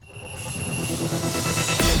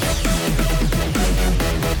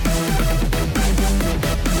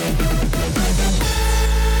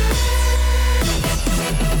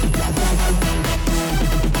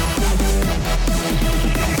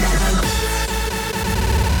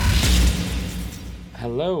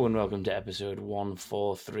Hello and welcome to episode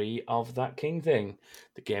 143 of That King Thing,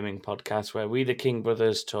 the gaming podcast where we, the King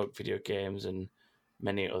brothers, talk video games and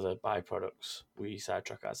many other byproducts we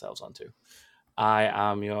sidetrack ourselves onto. I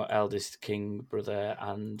am your eldest King brother,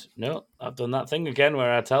 and no, I've done that thing again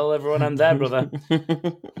where I tell everyone I'm their brother.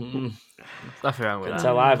 Nothing wrong with Can that.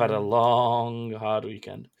 tell I've had a long, hard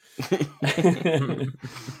weekend.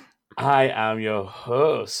 I am your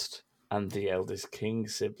host and the eldest King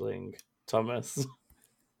sibling, Thomas.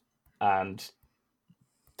 And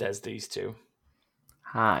there's these two.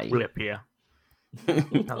 Hi. Flip here.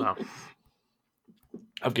 Hello.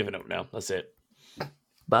 I've given up now. That's it.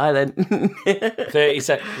 Bye then. 30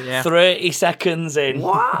 seconds in.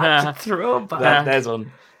 What? Throwback. There's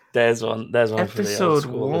one. There's one for the old Episode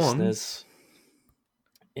school 1. listeners.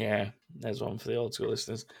 Yeah, there's one for the old school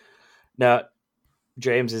listeners. Now,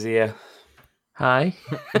 James is here. Hi.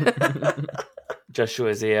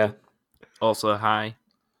 Joshua's here. Also, hi.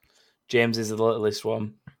 James is the littlest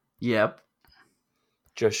one. Yep.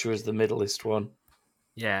 Joshua's the middleest one.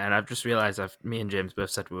 Yeah, and I've just realised me and James both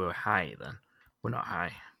said we were hi then. We're not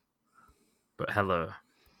hi. But hello.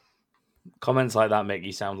 Comments like that make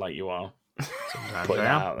you sound like you are. Sometimes Put I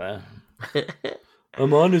that am. out there.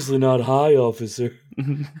 I'm honestly not high, officer.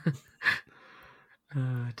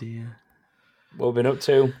 Oh dear. What have we been up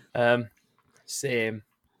to? Same.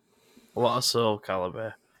 A lot of Soul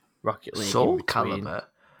Calibur. Rocket League. Soul in between. Calibur.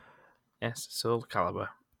 Yes, Soul Calibur.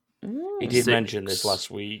 He did 6. mention this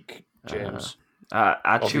last week, James.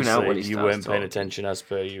 I tune out when he you starts weren't paying talking. attention as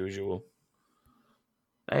per usual.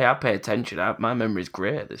 Hey, I pay attention. My memory's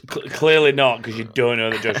great at this point. Clearly not, because you don't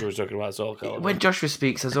know that Joshua was talking about Soul Calibur. When Joshua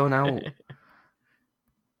speaks, I zone out.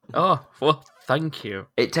 Oh, well, thank you.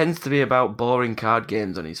 It tends to be about boring card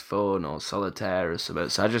games on his phone or solitaire or something,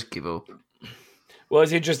 so I just give up. Well,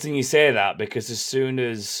 it's interesting you say that, because as soon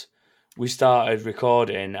as we started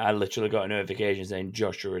recording, I literally got a notification saying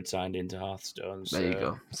Joshua had signed into Hearthstone. So There you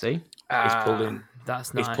go. See? pulling-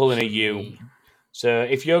 That's not He's pulling a actually U. me. So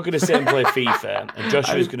if you're going to sit and play FIFA, and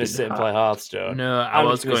Joshua's going to sit and play Hearthstone, No, I I'm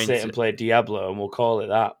was just going to sit and play Diablo, and we'll call it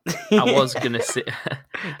that. I was gonna sit.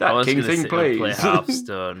 That I was King gonna thing, sit and play please.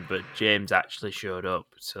 Hearthstone, but James actually showed up,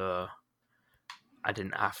 so I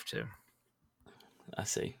didn't have to. I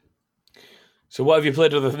see. So what have you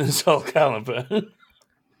played other than Soul Calibur?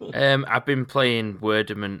 I've been playing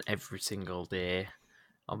Wordament every single day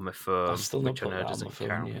on my phone, I've still not which I put know that on my doesn't phone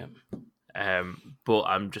count. yet. But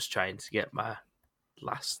I'm just trying to get my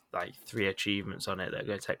last 3 achievements on it that are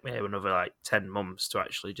going to take me another 10 months to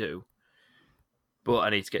actually do. But I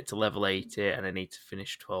need to get to level 80 and I need to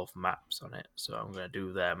finish 12 maps on it. So I'm going to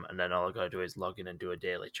do them, and then all I got to do is log in and do a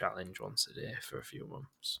daily challenge once a day for a few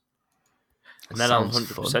months. And then I'll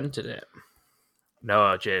Sounds 100% it.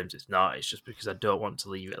 No, James, it's not. It's just because I don't want to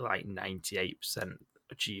leave it 98%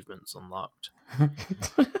 achievements unlocked.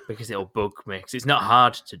 Because it'll bug me. Because it's not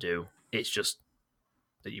hard to do. It's just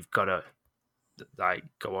that you've got to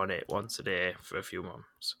go on it once a day for a few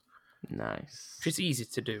months. Nice. Which is easy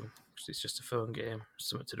to do. Because it's just a phone game.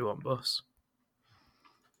 Something to do on bus.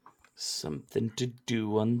 Something to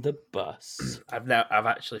do on the bus. I've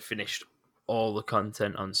actually finished all the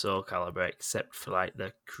content on Soul Calibur except for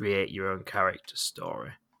the create your own character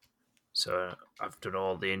story. So I've done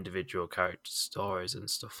all the individual character stories and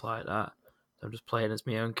stuff like that. I'm just playing as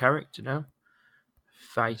my own character now,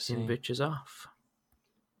 fighting bitches off.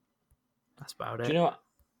 That's about it. Do you know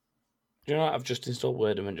what? I've just installed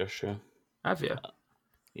Wordament, Joshua. Have you?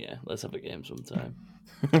 Yeah, let's have a game sometime.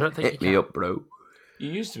 I don't think Hit you me can. up, bro.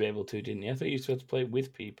 You used to be able to, didn't you? I thought you used to be able to play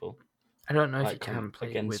with people. I don't know if you Like, can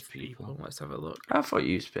play against with people. people. Let's have a look. I thought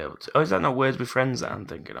you used to be able to. Oh, is that not Words with Friends that I'm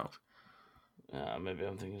thinking of? Maybe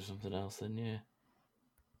I'm thinking of something else then, yeah.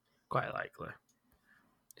 Quite likely.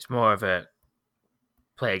 It's more of a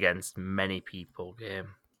play against many people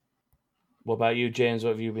game. What about you, James?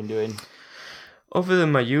 What have you been doing? Other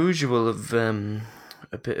than my usual of a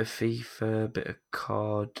bit of FIFA, a bit of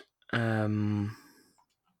COD,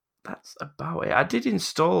 that's about it. I did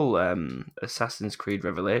install Assassin's Creed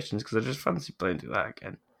Revelations because I just fancy playing through that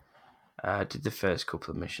again. I did the first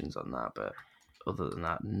couple of missions on that, but other than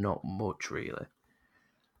that, not much really.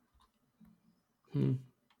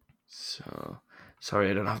 So,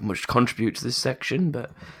 sorry I don't have much to contribute to this section,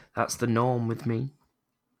 but that's the norm with me.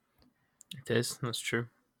 It is. That's true.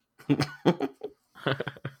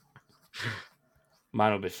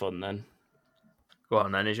 Mine will be fun then. Go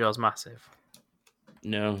on then. Is yours massive?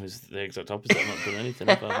 No, it's the exact opposite. I've not done anything.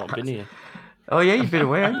 I've not been here. Oh yeah, you've been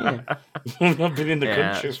away, haven't you? I've not been in the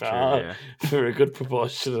Yeah, country that's for, true, yeah. for a good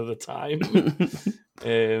proportion of the time.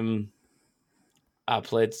 I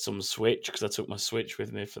played some Switch because I took my Switch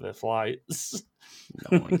with me for the flights.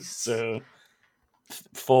 Nice. So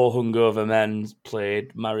 4 hungover men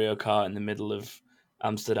played Mario Kart in the middle of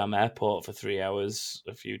Amsterdam airport for 3 hours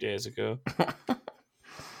a few days ago.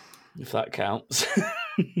 If that counts.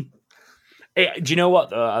 Hey, do you know what,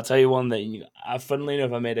 though? I'll tell you one thing. Funnily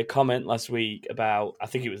enough, I made a comment last week about, I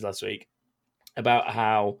think it was last week, about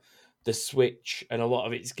how the Switch and a lot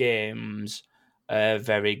of its games are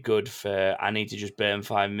very good for, I need to just burn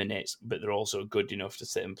 5 minutes, but they're also good enough to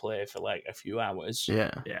sit and play for like a few hours.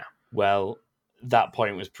 Yeah. Well, that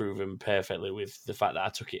point was proven perfectly with the fact that I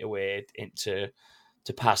took it away to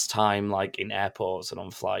pass time, like in airports and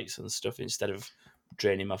on flights and stuff, instead of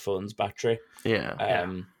draining my phone's battery. Yeah.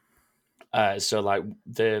 So like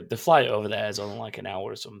the flight over there is only like an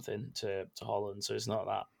hour or something to Holland, so it's not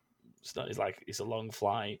that. It's a long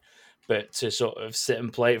flight, but to sort of sit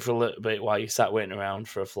and play it for a little bit while you sat waiting around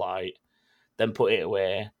for a flight, then put it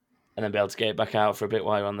away, and then be able to get it back out for a bit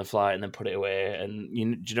while you're on the flight, and then put it away, and do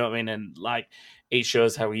you know what I mean? And like, it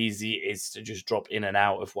shows how easy it is to just drop in and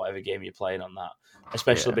out of whatever game you're playing on that.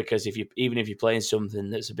 Especially because if you're playing something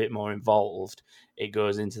that's a bit more involved, it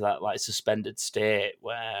goes into that like suspended state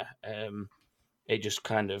where it just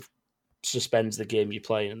kind of suspends the game you're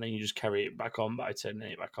playing, and then you just carry it back on by turning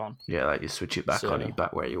it back on. Yeah, like you switch it back on, you're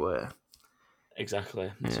back where you were. Exactly.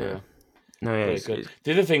 Yeah. So, No, yeah. good.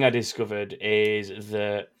 The other thing I discovered is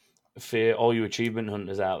that for all you achievement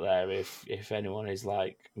hunters out there, if anyone is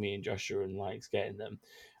like me and Joshua and likes getting them,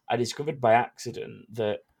 I discovered by accident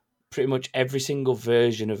that pretty much every single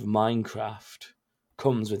version of Minecraft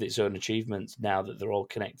comes with its own achievements now that they're all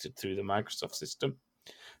connected through the Microsoft system.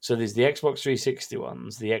 So there's the Xbox 360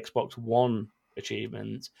 ones, the Xbox One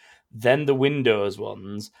achievements, then the Windows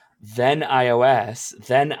ones, then iOS,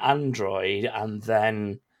 then Android, and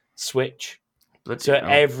then Switch. So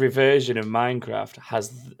every version of Minecraft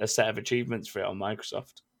has a set of achievements for it on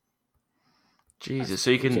Microsoft. Jesus, so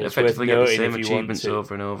you can effectively get the same achievements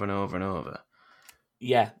over and over and over and over.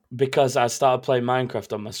 Yeah, because I started playing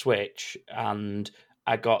Minecraft on my Switch, and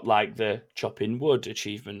I got like the chopping wood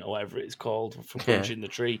achievement or whatever it's called for punching the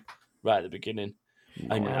tree right at the beginning.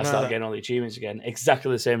 And I started getting all the achievements again,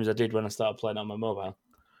 exactly the same as I did when I started playing on my mobile.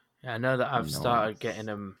 Yeah, I know that I've started getting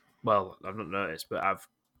them. Well, I've not noticed, but I've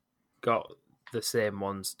got the same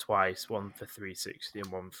ones twice, one for 360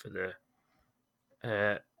 and one for the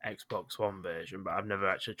Xbox One version, but I've never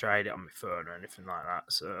actually tried it on my phone or anything like that,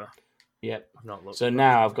 so yeah. I've not looked. So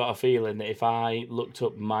now I've got a feeling that if I looked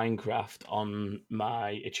up Minecraft on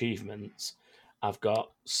my achievements, I've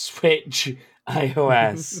got Switch,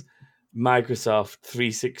 iOS, Microsoft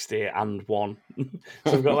 360 and One.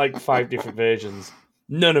 So I've got like 5 different versions,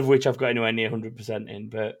 none of which I've got anywhere near 100% in,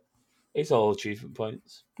 but it's all achievement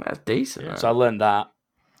points. That's decent. Yeah. So I learned that.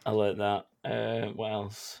 What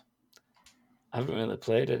else? I haven't really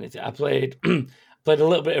played anything. I played a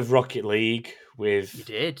little bit of Rocket League with. You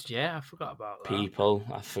did, yeah. I forgot about that. People.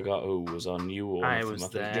 I forgot who was on. You were. I was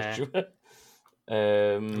there. Joshua.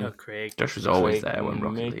 No, Craig. Josh was always there when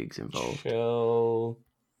Rocket League's involved.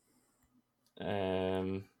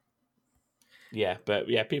 Yeah, but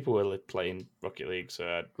yeah, people were playing Rocket League,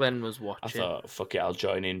 so Glenn was watching. I thought, fuck it, I'll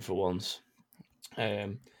join in for once.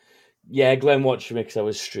 Yeah, Glenn watched me because I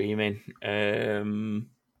was streaming.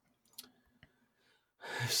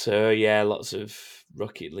 So yeah, lots of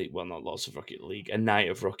Rocket League. Well, not lots of Rocket League. A night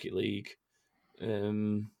of Rocket League,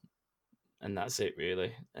 and that's it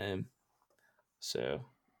really. So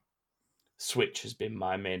Switch has been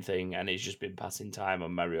my main thing, and it's just been passing time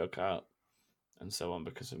on Mario Kart and so on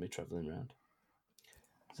because of me travelling around.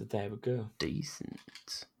 So there we go.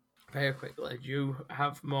 Decent. Very quickly, do you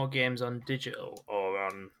have more games on digital or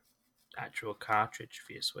on actual cartridge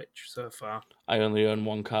for your Switch so far? I only own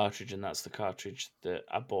one cartridge, and that's the cartridge that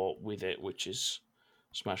I bought with it, which is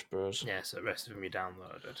Smash Bros. Yeah, so the rest of them you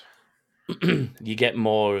downloaded. You get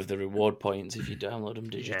more of the reward points if you download them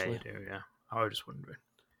digitally. Yeah, you do, yeah. I was just wondering.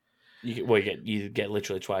 You get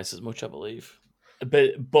literally twice as much, I believe.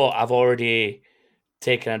 But I've already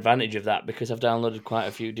taken advantage of that because I've downloaded quite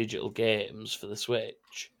a few digital games for the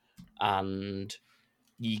Switch, and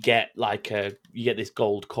you get this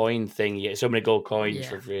gold coin thing. You get so many gold coins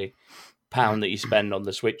for every £1 that you spend on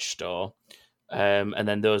the Switch store, and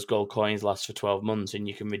then those gold coins last for 12 months, and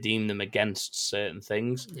you can redeem them against certain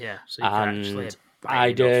things. Yeah, so you can actually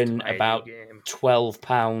I'd earn about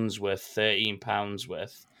 £12 worth, £13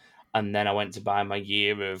 worth, and then I went to buy my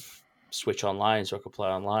year of Switch Online so I could play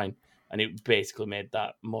online, and it basically made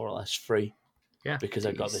that more or less free. Yeah, because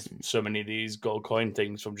I got so many of these gold coin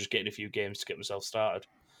things from just getting a few games to get myself started.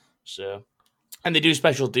 So, and they do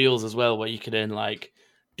special deals as well where you can earn like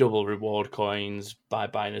double reward coins by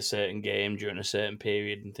buying a certain game during a certain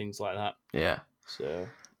period and things like that. Yeah. So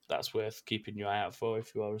that's worth keeping your eye out for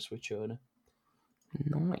if you are a Switch owner.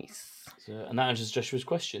 Nice. So, and that answers Joshua's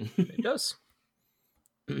question. It does.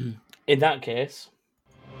 In that case,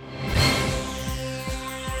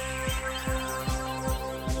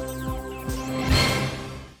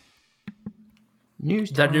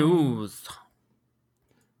 News. The time. news.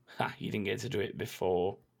 you didn't get to do it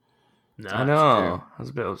before No, I it's know. I was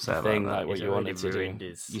a bit the upset thing, about like that. what He's you wanted already to do. ruined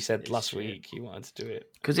his- You said his last shit. week you wanted to do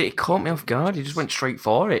it. Because it caught me off guard. He just went straight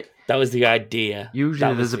for it. That was the idea. Usually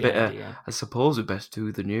That was there's a the bit of, idea. I suppose we best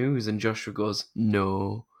do the news. And Joshua goes,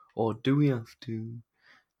 no. Or do we have to?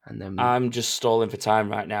 And then I'm just stalling for time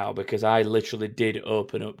right now because I literally did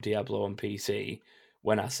open up Diablo on PC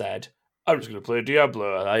when I said, I'm just going to play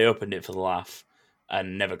Diablo. I opened it for the laugh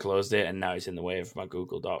and never closed it, and now it's in the way of my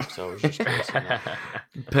Google Doc, so I was just closing that.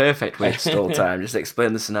 perfect way to stall time. Just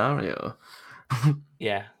explain the scenario.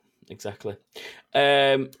 Yeah, exactly.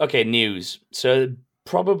 Okay, news. So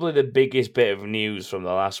probably the biggest bit of news from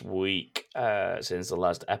the last week since the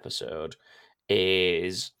last episode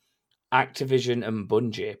is Activision and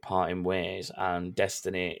Bungie parting ways, and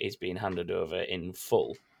Destiny is being handed over in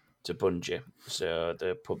full to Bungie. So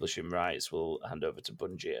the publishing rights will hand over to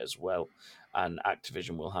Bungie as well, and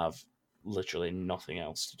Activision will have literally nothing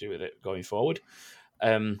else to do with it going forward.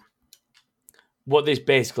 What this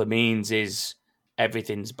basically means is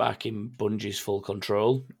everything's back in Bungie's full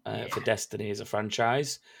control for Destiny as a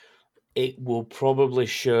franchise. It will probably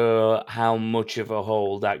show how much of a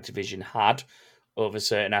hold Activision had over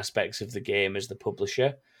certain aspects of the game as the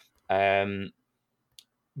publisher.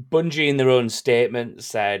 Bungie, in their own statement,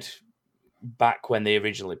 said back when they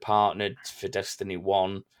originally partnered for Destiny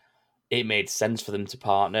 1, it made sense for them to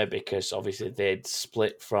partner because obviously they'd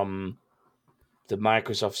split from the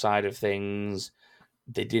Microsoft side of things.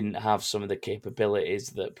 They didn't have some of the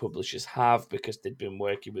capabilities that publishers have because they'd been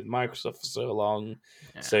working with Microsoft for so long.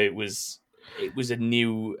 Yeah. So it was a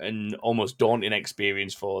new and almost daunting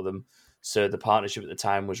experience for them. So the partnership at the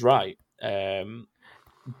time was right.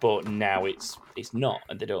 But now it's not,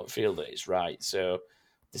 and they don't feel that it's right. So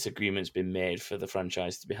this agreement's been made for the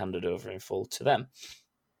franchise to be handed over in full to them.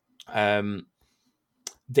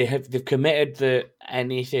 They've committed that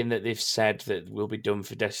anything that they've said that will be done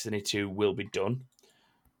for Destiny 2 will be done.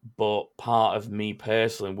 But part of me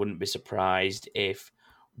personally wouldn't be surprised if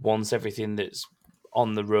once everything that's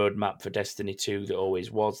on the roadmap for Destiny 2 that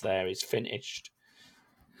always was there is finished,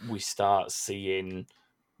 we start seeing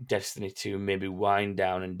Destiny 2 maybe wind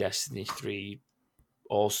down and Destiny 3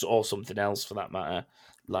 or something else for that matter,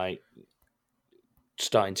 like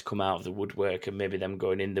starting to come out of the woodwork and maybe them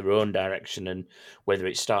going in their own direction, and whether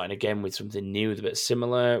it's starting again with something new but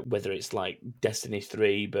similar, whether it's like Destiny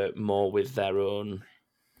 3 but more with their own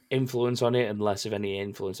influence on it and less of any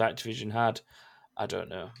influence Activision had. I don't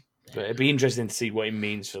know. But it'd be interesting to see what it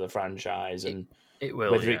means for the franchise and It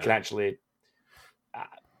will, whether it can actually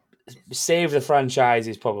save the franchise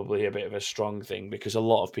is probably a bit of a strong thing because a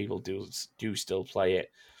lot of people do still play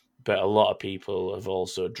it, but a lot of people have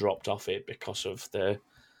also dropped off it because of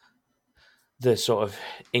the sort of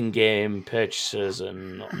in-game purchases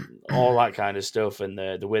and all that kind of stuff and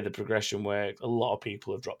the way the progression works. A lot of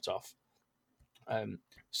people have dropped off.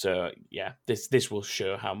 So yeah, this will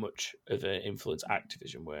show how much of an influence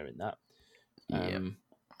Activision were in that.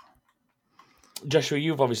 Joshua,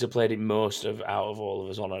 you've obviously played it most out of all of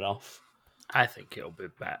us on and off. I think it'll be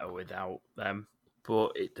better without them,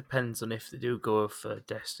 but it depends on if they do go for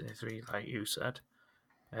Destiny 3, like you said.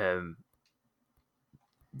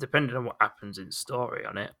 Depending on what happens in story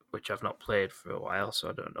on it, which I've not played for a while, so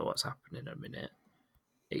I don't know what's happening in a minute.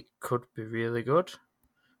 It could be really good.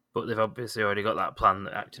 But they've obviously already got that plan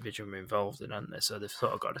that Activision were involved in, haven't they? So they've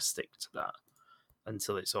sort of got to stick to that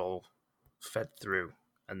until it's all fed through.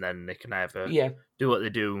 And then they can either do what they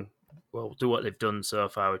do, well, do what they've done so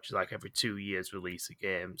far, which is like every 2 years release a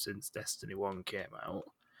game since Destiny 1 came out.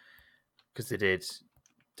 Because they did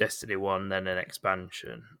Destiny 1, then an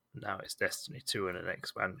expansion. Now it's Destiny 2 and an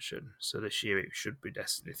expansion. So this year it should be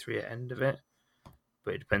Destiny 3 at the end of it.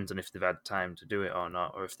 But it depends on if they've had time to do it or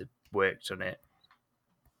not, or if they've worked on it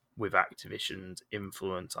with Activision's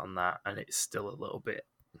influence on that, and it's still a little bit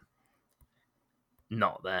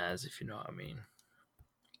not theirs, if you know what I mean.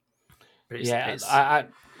 But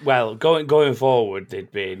well, going forward,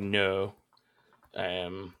 there'd be no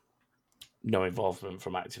involvement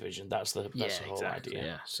from Activision. That's the whole idea.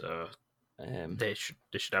 Yeah, so they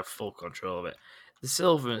should have full control of it. The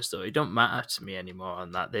silver stuff, it don't matter to me anymore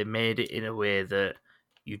on that. They made it in a way that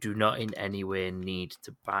you do not in any way need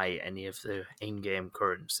to buy any of the in-game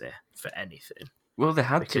currency for anything. Well, they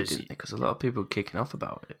had to, Because- didn't they? Because a lot of people were kicking off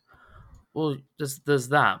about it. Well, there's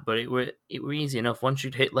that, but it were easy enough. Once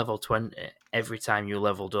you'd hit level 20, every time you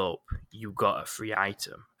leveled up, you got a free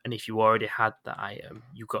item. And if you already had that item,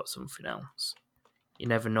 you got something else. You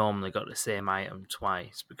never normally got the same item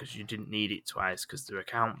twice because you didn't need it twice because they're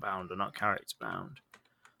account bound or not character bound.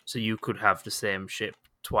 So you could have the same ship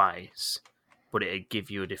twice, but it'd give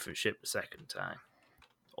you a different ship the second time.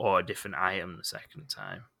 Or a different item the second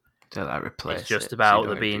time. They like replace It's just it, so about you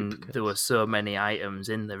there don't get being duplicates. there were so many items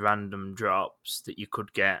in the random drops that you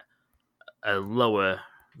could get a lower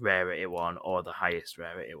rarity one or the highest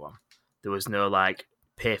rarity one. There was no like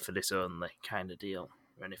pay for this only kind of deal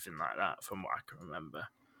or anything like that from what I can remember.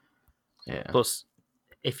 Yeah. Plus,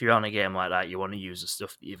 if you're on a game like that, you want to use the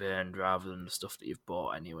stuff that you've earned rather than the stuff that you've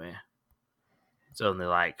bought anyway. It's only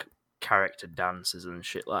like character dances and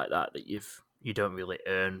shit like that you don't really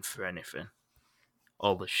earn for anything.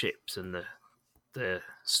 All the ships and the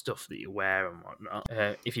stuff that you wear and whatnot.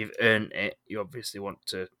 If you've earned it, you obviously want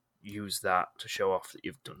to use that to show off that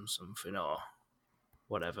you've done something or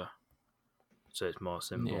whatever. So it's more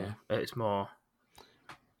simple. Yeah. It's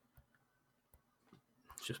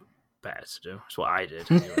just better to do. It's what I did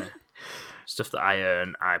anyway. Stuff that I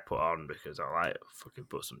earn, I put on because I like fucking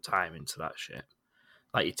put some time into that shit.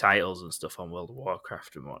 Like your titles and stuff on World of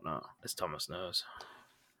Warcraft and whatnot, as Thomas knows.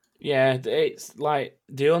 Yeah, it's like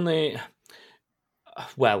the only.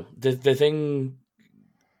 Well, the thing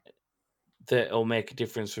that'll make a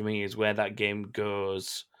difference for me is where that game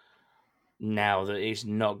goes now that it's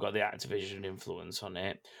not got the Activision influence on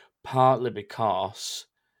it. Partly because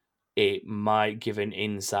it might give an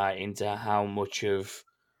insight into how much of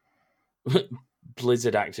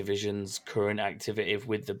Blizzard Activision's current activity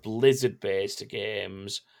with the Blizzard-based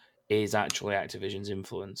games is actually Activision's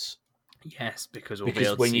influence. Yes, because we'll be Because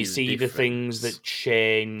able to when you the see the things difference. that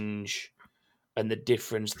change and the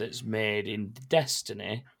difference that's made in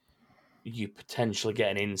Destiny, you potentially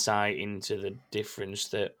get an insight into the difference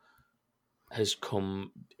that has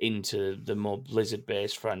come into the more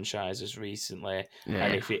Blizzard-based franchises recently, Yeah.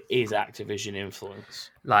 and if it is Activision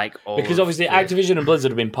influence. Like all Because of obviously the- Activision and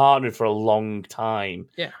Blizzard have been partnered for a long time,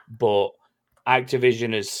 Yeah. but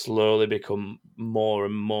Activision has slowly become more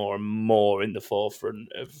and more and more in the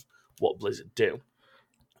forefront of what Blizzard do.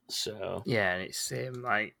 So Yeah, and it's same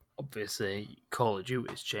like obviously Call of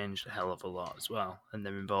Duty's changed a hell of a lot as well, and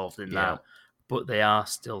they're involved in Yeah. that. But they are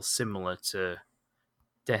still similar to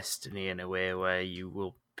Destiny in a way where you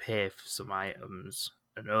will pay for some items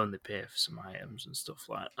and only pay for some items and stuff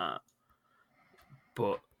like that.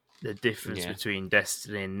 But the difference Yeah. between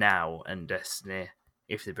Destiny now and Destiny,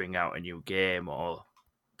 if they bring out a new game or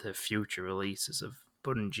the future releases of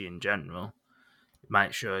Bungie in general, it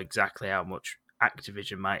might show exactly how much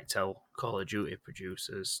Activision might tell Call of Duty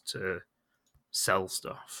producers to sell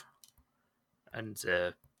stuff and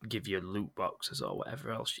give you loot boxes or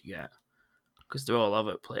whatever else you get. Because they're all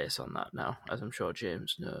over the place on that now, as I'm sure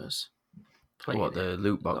James knows. What, the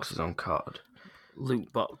loot boxes on COD?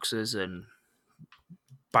 Loot boxes and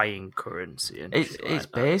buying currency and It's shit like it's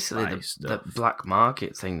that, basically buy the stuff. black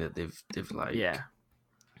market thing that they've like Yeah.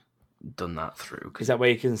 done that through. is that where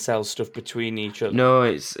you can sell stuff between each other? No,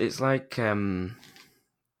 it's like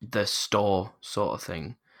the store sort of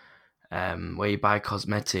thing, where you buy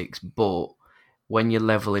cosmetics, but when you're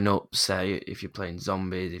leveling up, say if you're playing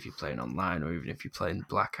zombies, if you're playing online, or even if you're playing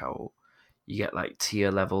Blackout, you get like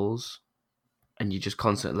tier levels, and you just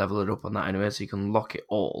constantly level it up on that anyway, so you can lock it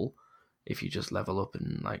all if you just level up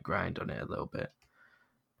and like grind on it a little bit.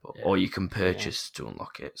 But, Yeah. or you can purchase to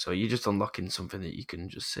unlock it. So you're just unlocking something that you can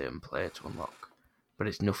just sit and play to unlock. But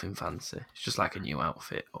it's nothing fancy. It's just like a new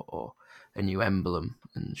outfit or a new emblem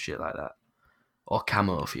and shit like that. Or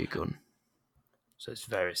camo for your gun. So it's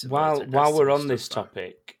very similar. While we're on this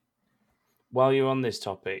topic,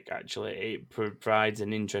 actually, it provides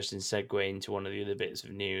an interesting segue into one of the other bits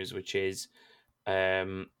of news, which is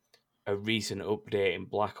a recent update in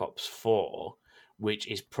Black Ops 4, which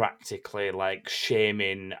is practically like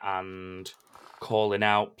shaming and calling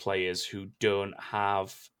out players who don't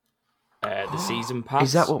have the season pass.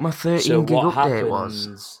 Is that what my 13 gig update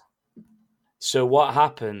was? So what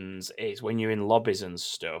happens is when you're in lobbies and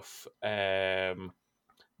stuff,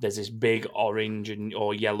 there's this big orange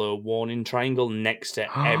or yellow warning triangle next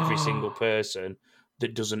to every single person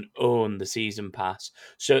that doesn't own the season pass.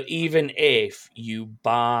 So even if you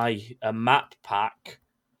buy a map pack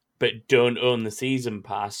but don't own the season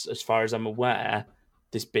pass, as far as I'm aware,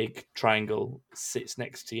 this big triangle sits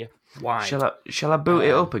next to you. Why? Shall I boot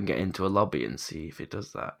it up and get into a lobby and see if it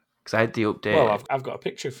does that? Because I had the update. Well, I've got a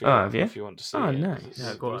picture for you Oh, have you? if you want to see Oh, it. nice.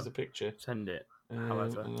 Yeah, go There's on. the picture. Send it.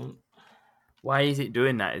 However. Hang on. Why is it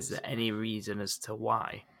doing that? Is there any reason as to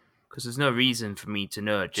why? Because there's no reason for me to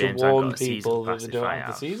know To James ain't warn got a season people that pass they if don't I have the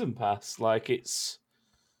have. season pass. Like, it's...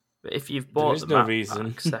 But if you've There bought is the no map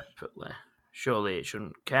reason. pack separately, surely it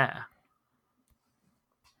shouldn't care.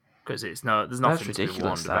 Because there's nothing to be ridiculous,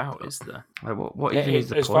 warned that, about, but- is there? Like, what Yeah, even is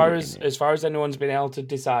the as point far in as it? as far as anyone's been able to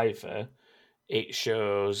decipher, it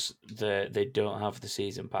shows that they don't have the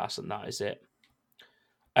season pass, and that is it.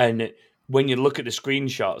 And when you look at the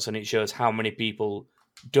screenshots and it shows how many people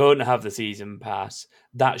don't have the season pass,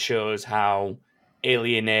 that shows how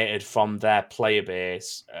alienated from their player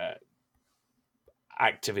base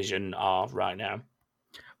Activision are right now.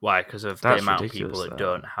 Why? Because of the That's amount of people ridiculous, that that.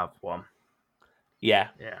 don't have one. Yeah,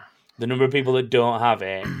 Yeah. the number of people that don't have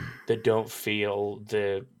it, that don't feel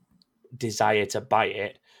the desire to buy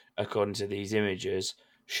it, according to these images,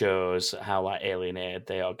 shows how like alienated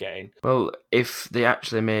they are getting. Well, if they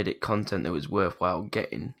actually made it content that was worthwhile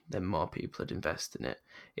getting, then more people would invest in it.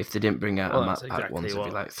 If they didn't bring out Well, a map that's pack exactly once every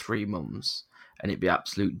what- like 3 months, and it'd be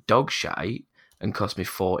absolute dog shite and cost me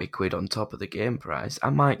 40 quid on top of the game price, I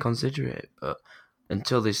might consider it. But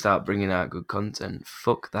until they start bringing out good content,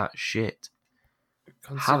 fuck that shit.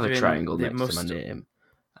 Have a Considering triangle they next to my must- name.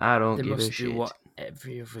 I don't They give a must shit. do what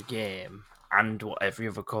every other game and what every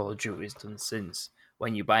other Call of Duty has done since.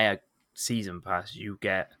 When you buy a season pass, you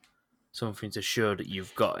get something to show that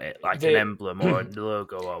you've got it, like an emblem or a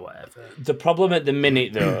logo or whatever. The problem at the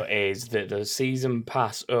minute, though, is that the season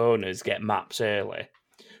pass owners get maps early.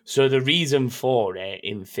 So the reason for it,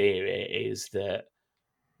 in theory, is that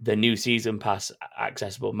the new season pass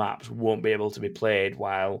accessible maps won't be able to be played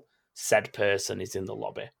while said person is in the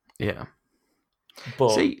lobby. Yeah.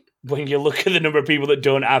 But See, when you look at the number of people that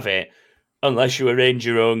don't have it, unless you arrange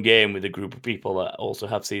your own game with a group of people that also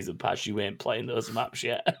have season pass, you ain't playing those maps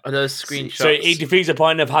yet. Are those screenshots? So it defeats the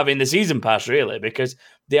point of having the season pass, really, because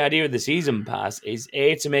the idea of the season pass is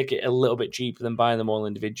A, to make it a little bit cheaper than buying them all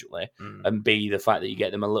individually, and B, the fact that you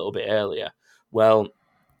get them a little bit earlier. Well,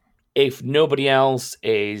 if nobody else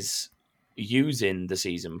is using the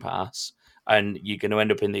season pass, and you're going to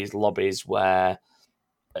end up in these lobbies where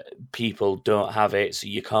people don't have it, so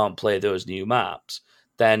you can't play those new maps,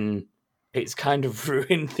 then it's kind of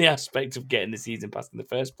ruined the aspect of getting the season pass in the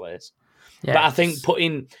first place. Yeah, But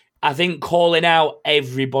I think calling out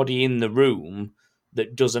everybody in the room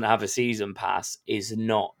that doesn't have a season pass is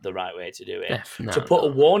not the right way to do it. definitely. To put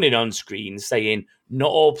a warning on screen saying not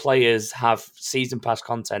all players have season pass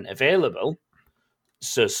content available,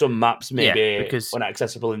 so some maps may be because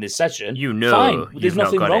unaccessible in this session. You know, fine. There's you've not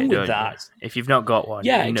nothing got wrong it, with don't that. you? If you've not got one,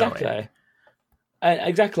 Yeah, you know exactly. it.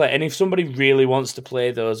 Exactly. And if somebody really wants to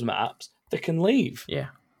play those maps, they can leave. Yeah.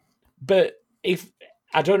 But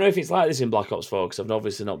I don't know if it's like this in Black Ops 4, because I've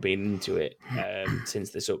obviously not been into it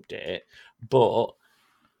since this update, but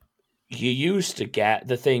you used to get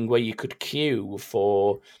the thing where you could queue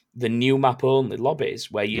for the new map only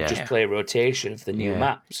lobbies, where you just play a rotation of the new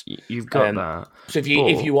maps. You've got that. So if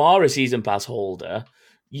you are a season pass holder,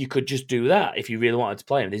 you could just do that if you really wanted to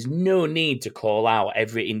play them. There's no need to call out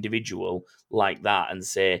every individual like that and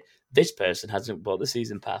say, this person hasn't bought the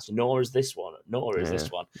season pass, nor is this one, nor is this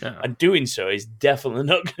one. Yeah. And doing so is definitely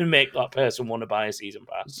not going to make that person want to buy a season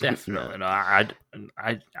pass. Definitely. No,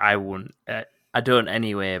 I wouldn't. I don't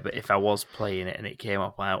anyway, but if I was playing it and it came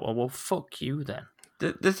up, like, well, fuck you then.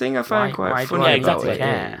 The thing I find Why quite do funny I about exactly it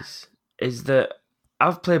care? is that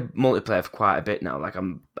I've played multiplayer for quite a bit now. Like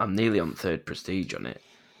I'm nearly on 3rd prestige on it,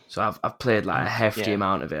 so I've played like a hefty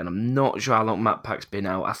amount of it, and I'm not sure how long Map Pack's been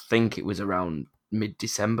out. I think it was around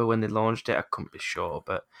mid-December when they launched it. I couldn't be sure,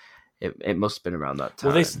 but it must have been around that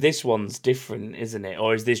time. Well, this one's different, isn't it?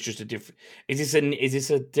 Or is this just a different? Is this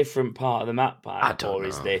a different part of the map pack, I don't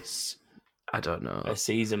is know. this I don't know. a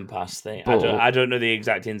season pass thing? But- I don't know the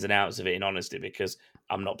exact ins and outs of it, in honesty, because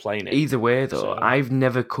I'm not playing it. Either way, though, So- I've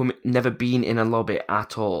never been in a lobby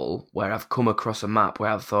at all where I've come across a map where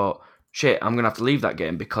I've thought, shit, I'm gonna have to leave that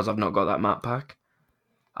game because I've not got that map pack.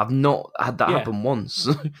 I've not had that Yeah. happen once.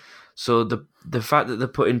 So the fact that they're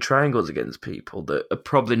putting triangles against people that are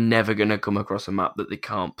probably never gonna come across a map that they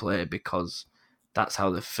can't play because that's how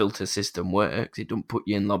the filter system works. It don't put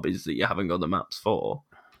you in lobbies that you haven't got the maps for.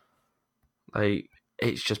 Like,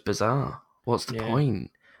 it's just bizarre. What's the Yeah.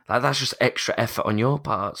 point? Like, that's just extra effort on your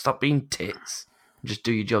part. Stop being tits. Just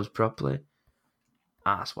do your jobs properly.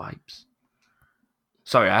 Ass wipes.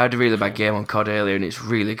 Sorry, I had a really bad game on COD earlier and it's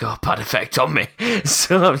really got a bad effect on me.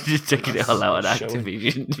 So I'm just taking it all out on Showing.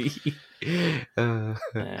 Activision.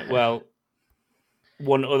 Well,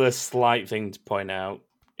 one other slight thing to point out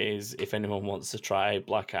is if anyone wants to try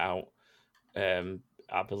Blackout,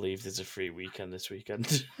 I believe there's a free weekend this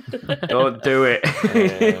weekend. Don't do it.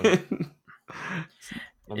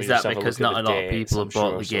 Let me Is just that have because look at not a lot of dates. people I'm have bought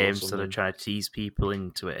sure I the saw game, so they're something. trying to tease people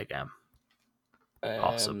into it again?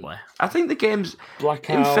 Possibly. I think the game's,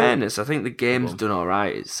 Blackout. in fairness, I think the game's on. done all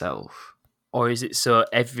right itself. Or is it so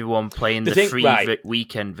everyone playing The the thing- free right.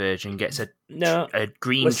 Weekend version gets a No,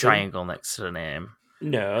 green listen. triangle next to the name?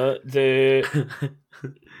 no. The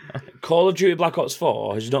Call of Duty Black Ops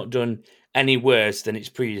 4 has not done any worse than its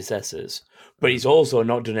predecessors, but it's also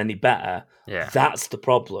not done any better. Yeah. That's the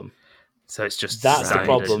problem. So it's just That's the Right.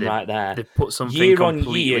 problem They've- right there. They've put something Year on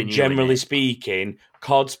completely year, new in generally it. speaking,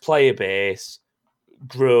 COD's player base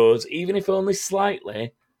grows, even if only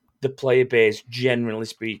slightly. The player base, generally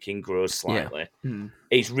speaking, grows slightly. Hmm.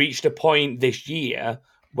 It's reached a point this year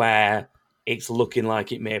where it's looking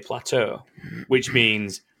like it may plateau, which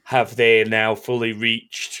means have they now fully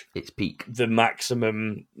reached It's peak. the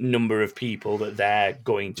maximum number of people that they're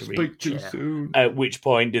going to reach? too Yeah. soon. At which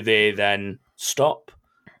point do they then stop?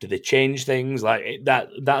 Do they change things? Like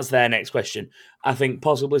that's their next question. I think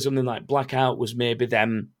possibly something like Blackout was maybe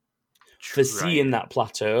them foreseeing that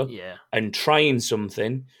plateau Yeah. and trying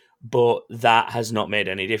something, but that has not made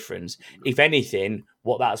any difference. If anything,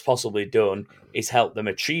 what that's possibly done is help them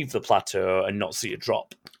achieve the plateau and not see a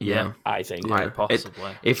drop, Yeah. I think. Yeah, Yeah.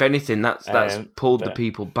 possibly. If anything, that's pulled the but-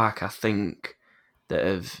 people back, I think, that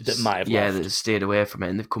might have that left. have stayed away from it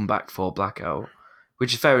and they've come back for Blackout.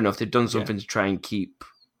 Which is fair enough. They've done something to try and keep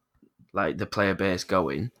like the player base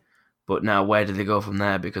going. But now where do they go from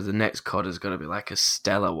there? Because the next COD is gonna be like a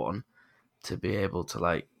stellar one to be able to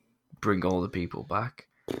like bring all the people back.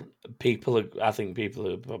 I think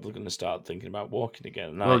people are probably going to start thinking about walking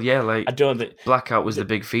again. Like, Well, yeah, like I don't think Blackout was the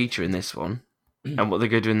big feature in this one. And what they're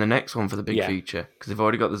going to do in the next one for the big Yeah. feature. Because they've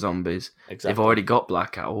already got the zombies. exactly. They've already got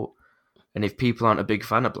Blackout. And if people aren't a big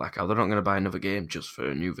fan of Blackout, they're not going to buy another game just for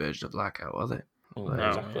a new version of Blackout, are they? Well, No,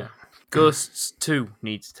 exactly. yeah. Ghosts 2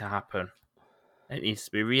 needs to happen. It needs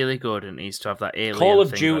to be really good. It needs to have that alien Call of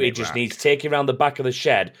thing on Duty it just back. needs to take it around the back of the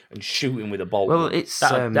shed and shoot him with a bolt. Well, gun. it's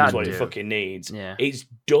That'd That's what do. it fucking needs. Yeah. It's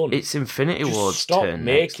done. it's Infinity Just Ward's stop turn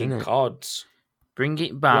next, making isn't it? CODs. Bring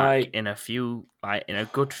it back Like- in a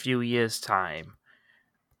good few years' time.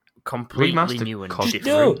 Completely Remaster new and COD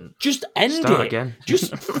different. No, just end Start it. again.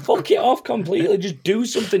 Just fuck it off completely. Just do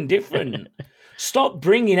something different. Stop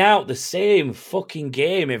bringing out the same fucking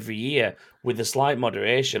game every year with a slight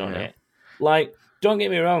moderation on Yeah. it. Like, don't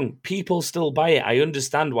get me wrong, people still buy it. I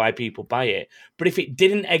understand why people buy it. But if it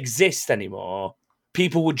didn't exist anymore,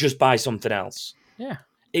 people would just buy something else. Yeah.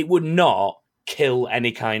 It would not kill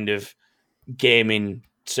any kind of gaming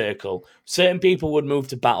circle. Certain people would move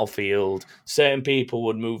to Battlefield. Certain people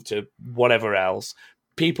would move to whatever else.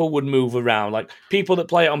 People would move around. Like, people that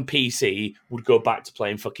play it on PC would go back to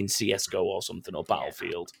playing fucking CSGO or something, or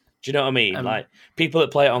Battlefield. Do you know what I mean? Like, people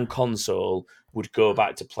that play it on console would go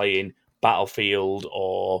back to playing Battlefield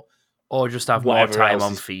or Or just have more Whatever time else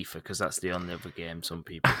on is- FIFA because that's the only other game some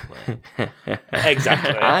people play.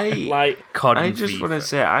 exactly. Like, COD I and just FIFA. want to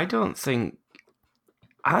say,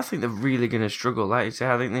 I think they're really going to struggle. Like you say,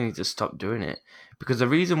 I think they need to stop doing it. Because the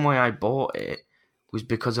reason why I bought it was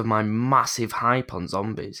because of my massive hype on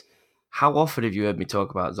zombies. How often have you heard me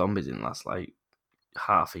talk about zombies in the last, like,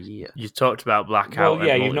 half a year? You talked about Blackout Well,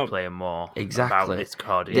 yeah, and you've not- multiplayer more. Exactly. About its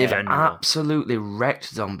COD in They've general. absolutely wrecked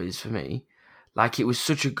zombies for me. Like, it was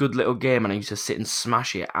such a good little game, and I used to sit and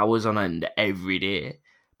smash it hours on end every day.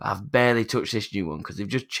 But I've barely touched this new one because they've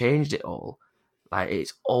just changed it all. Like,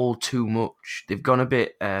 it's all too much. They've gone a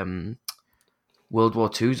bit World War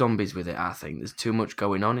II zombies with it, I think. There's too much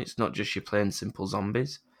going on. It's not just your plain simple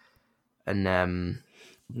zombies. And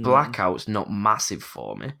Blackout's not massive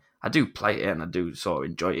for me. I do play it, and I do sort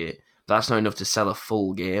of enjoy it. But that's not enough to sell a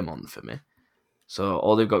full game on for me. So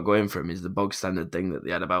all they've got going for them is the bog standard thing that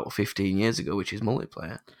they had about 15 years ago, which is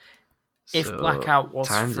multiplayer. If So Blackout was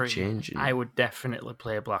times are free, changing. I would definitely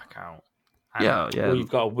play Blackout. And- Yeah. well, you've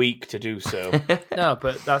got a week to do so. No,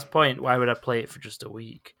 but that's the point. Why would I play it for just a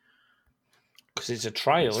week? Because it's a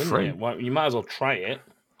trial, It's isn't free. it? Well, you might as well try it.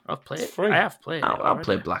 I've played It's it. free. I have played it. I'll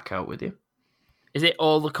play already. Blackout with you. Is it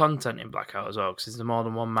all the content in Blackout as well? Because there's more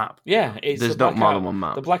than one map. Yeah, it's There's the not more Blackout- than one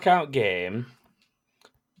map. The Blackout game.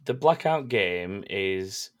 The Blackout game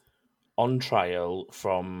is on trial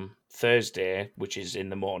from Thursday, which is in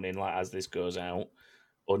the morning, like as this goes out,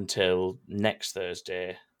 until next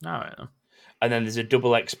Thursday. All right. then. And then there's a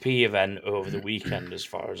double XP event over the weekend, as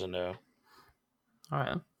far as I know. All right.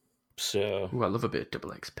 then. So Ooh, I love a bit of double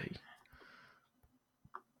XP.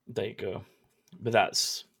 there you go. But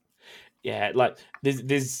that's like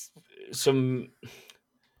there's some.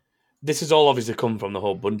 This has all obviously come from the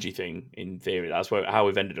whole Bungie thing. In theory, that's how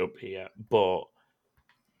we've ended up here. But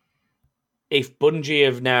if Bungie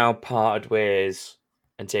have now parted ways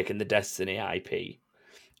and taken the Destiny IP,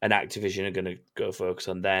 and Activision are going to go focus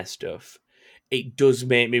on their stuff, it does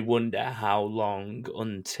make me wonder how long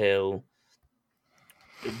until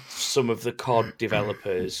some of the COD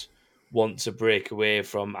developers want to break away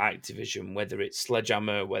from Activision, whether it's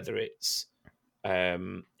Sledgehammer, whether it's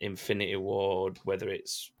Infinity Ward, whether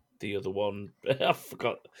it's the other one. I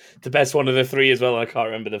forgot the best one of the three as well. I can't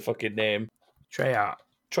remember the fucking name. Treyarch.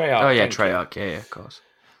 Oh yeah, Treyarch. Yeah, of course.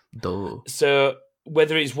 Duh. So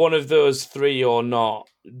whether it's one of those three or not,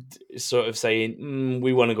 sort of saying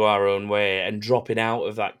we want to go our own way and dropping out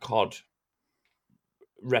of that COD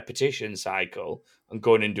repetition cycle and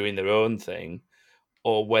going and doing their own thing,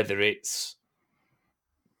 or whether it's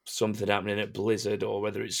something happening at Blizzard or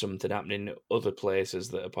whether it's something happening at other places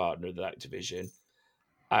that are partnered with Activision,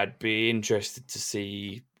 I'd be interested to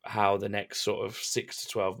see how the next sort of 6 to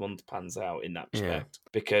 12 months pans out in that respect. Yeah.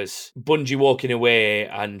 Because Bungie walking away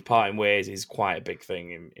and parting ways is quite a big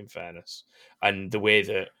thing, in fairness. And the way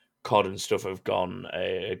that COD and stuff have gone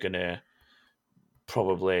are going to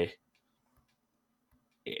probably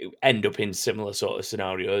end up in similar sort of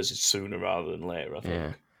scenarios sooner rather than later, I think.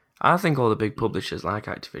 Yeah. I think all the big publishers like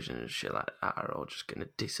Activision and shit like that are all just going to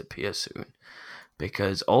disappear soon.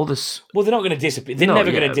 Because all this... Well, they're not going to disappear. They're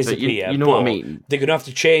never going to disappear. You know what I mean? They're going to have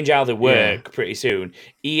to change how they work pretty soon.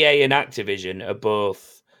 EA and Activision are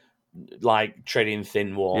both like treading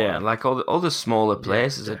thin water. Yeah, like all the smaller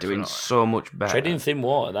places are doing so much better. Treading thin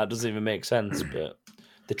water, that doesn't even make sense. But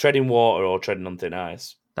they're treading water or treading on thin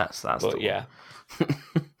ice. That's but the yeah.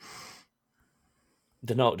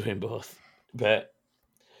 They're not doing both. But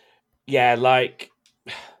yeah, like...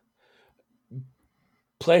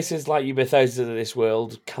 places like your Bethesda of this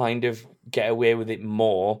world kind of get away with it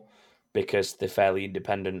more because they're fairly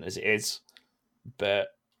independent as it is. But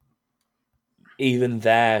even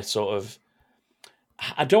they're sort of...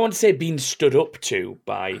 I don't want to say being stood up to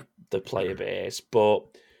by the player base, but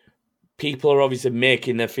people are obviously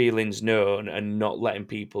making their feelings known and not letting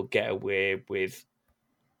people get away with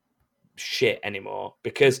shit anymore.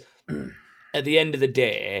 Because at the end of the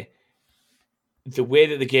day... the way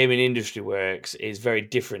that the gaming industry works is very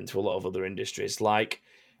different to a lot of other industries. Like,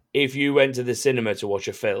 if you went to the cinema to watch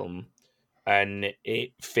a film and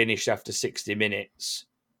it finished after 60 minutes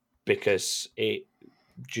because it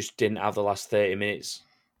just didn't have the last 30 minutes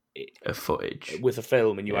of footage with a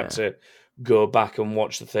film, and you had to go back and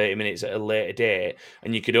watch the 30 minutes at a later date,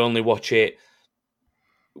 and you could only watch it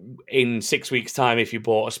in 6 weeks' time if you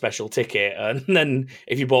bought a special ticket, and then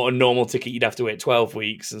if you bought a normal ticket, you'd have to wait 12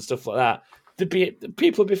 weeks and stuff like that.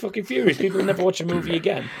 People would be fucking furious. People would never watch a movie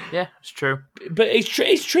again. Yeah, it's true. But it's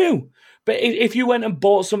true. But if you went and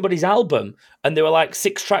bought somebody's album and there were like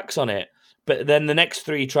 6 tracks on it, but then the next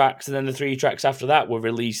 3 tracks and then the 3 tracks after that were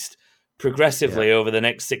released progressively over the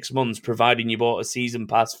next 6 months, providing you bought a season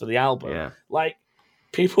pass for the album, like,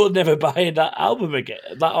 people would never buy that album again,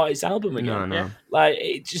 that artist's album again. No. Like,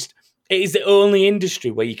 it is the only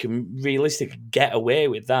industry where you can realistically get away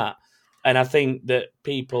with that. And I think that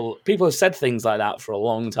people have said things like that for a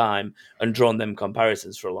long time and drawn them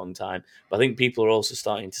comparisons for a long time. But I think people are also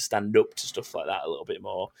starting to stand up to stuff like that a little bit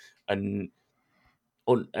more. And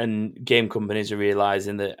game companies are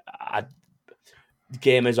realising that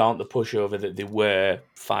gamers aren't the pushover that they were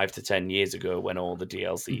 5 to 10 years ago when all the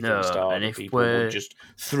DLC things started. And people would just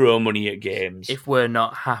throw money at games. If we're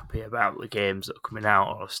not happy about the games that are coming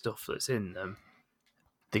out or stuff that's in them,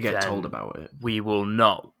 they get told about it. We will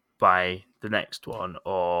not buy the next one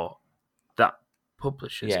or that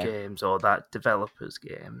publisher's games or that developer's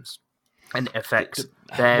games, and it affects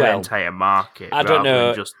their entire market rather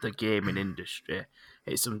than just the gaming industry.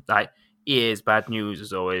 It's like EA's bad news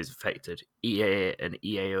has always affected EA and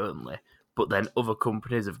EA only, but then other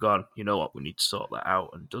companies have gone, you know what, we need to sort that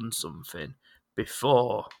out and done something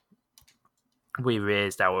before we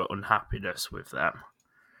raised our unhappiness with them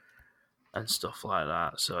and stuff like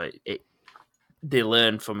that. So they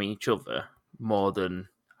learn from each other more than,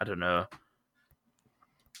 I don't know,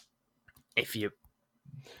 if you...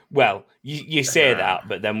 Well, you say that,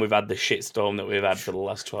 but then we've had the shitstorm that we've had for the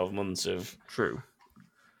last 12 months of... True.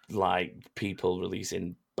 Like, people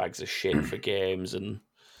releasing bags of shit for games and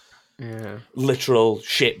literal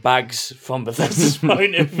shit bags from Bethesda's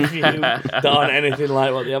point of view that aren't anything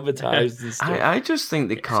like what they advertised and stuff. I just think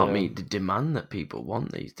they can't meet the demand that people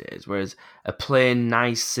want these days, whereas a plain,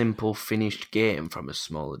 nice, simple, finished game from a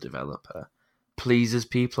smaller developer pleases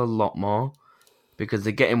people a lot more because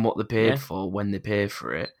they're getting what they paid for when they pay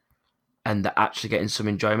for it, and they're actually getting some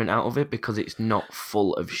enjoyment out of it because it's not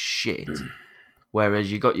full of shit.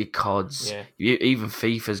 Whereas you got your CODs, even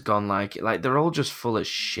FIFA's gone like they're all just full of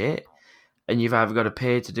shit. and you've either got to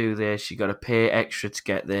pay to do this, you've got to pay extra to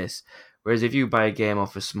get this. Whereas if you buy a game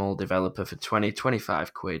off a small developer for 20,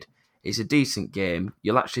 25 quid, it's a decent game.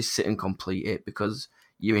 You'll actually sit and complete it because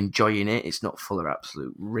you're enjoying it. It's not full of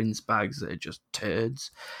absolute rinse bags that are just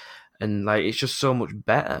turds. And like it's just so much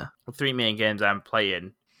better. The 3 main games I'm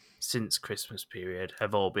playing since Christmas period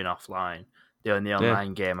have all been offline. The only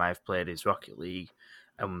online game I've played is Rocket League.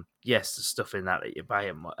 Yes, there's stuff in that you buy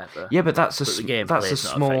and whatever. Yeah, but that's a small.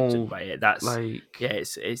 small. By it. That's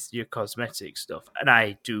it's your cosmetic stuff, and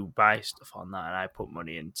I do buy stuff on that, and I put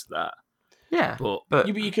money into that. Yeah, but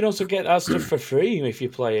you can also get that stuff for free if you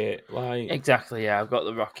play it. Like exactly, yeah. I've got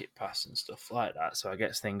the Rocket Pass and stuff like that, so I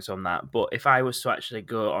get things on that. But if I was to actually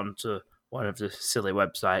go onto one of the silly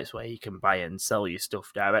websites where you can buy and sell your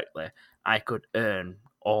stuff directly, I could earn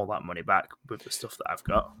all that money back with the stuff that I've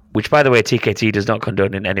got. Which, by the way, TKT does not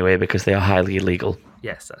condone in any way because they are highly illegal.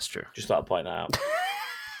 Yes, that's true. Just thought I'd point that out.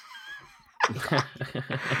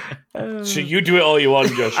 So you do it all you want,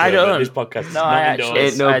 Josh. I don't. This podcast No,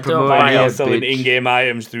 I don't buy or selling in-game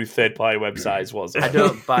items through third-party websites. What's it? I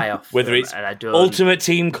don't buy off whether it's Ultimate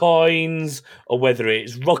Team coins or whether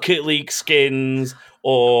it's Rocket League skins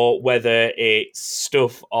or whether it's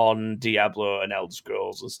stuff on Diablo and Elder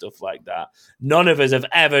Scrolls and stuff like that. None of us have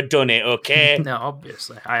ever done it, okay? No,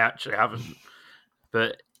 obviously. I actually haven't.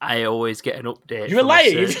 But I always get an update. You're a liar.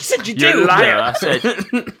 You just said you do. You're a liar. I said,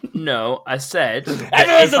 no, I said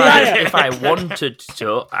Everyone's a liar. If I wanted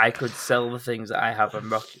to, I could sell the things that I have on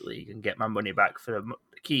Rocket League and get my money back for the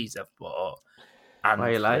keys I've bought and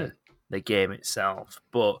for the game itself.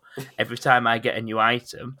 But every time I get a new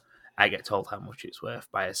item, I get told how much it's worth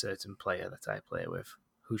by a certain player that I play with,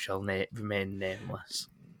 who shall remain nameless.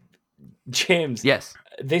 James, yes,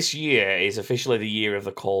 this year is officially the year of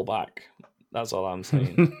the callback. That's all I'm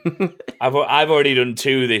saying. I've already done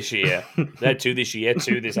 2 this year. 2 this year,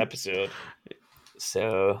 2 this episode.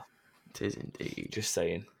 So it is indeed. Just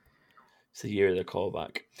saying, it's the year of the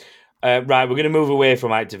callback. Right, we're going to move away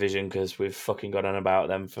from Activision because we've fucking gone on about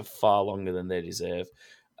them for far longer than they deserve.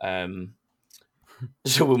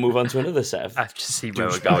 So we'll move on to another set of. I have to see where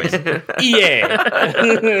we're going. Yeah,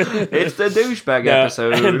 it's the douchebag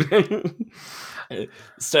episode.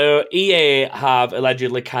 So EA have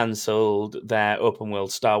allegedly cancelled their open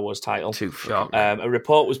world Star Wars title. Too short. A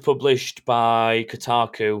report was published by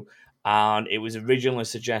Kotaku, and it was originally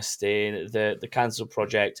suggesting that the cancelled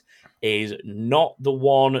project is not the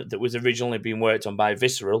one that was originally being worked on by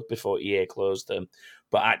Visceral before EA closed them,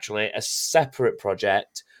 but actually a separate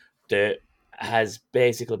project that has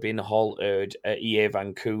basically been halted at EA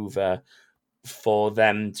Vancouver for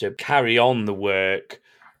them to carry on the work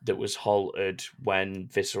that was halted when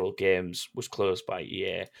Visceral Games was closed by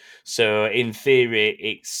EA. So in theory,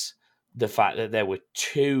 it's the fact that there were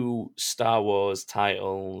 2 Star Wars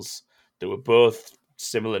titles that were both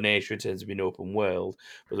similar nature in terms of being open world,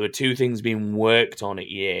 but there were 2 things being worked on at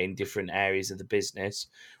EA in different areas of the business.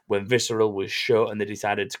 When Visceral was shut and they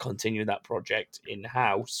decided to continue that project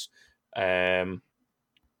in-house,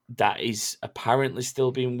 that is apparently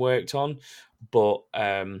still being worked on, but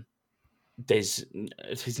there's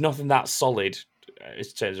nothing that solid in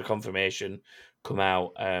terms of confirmation come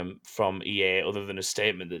out from EA other than a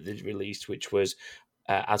statement that they'd released, which was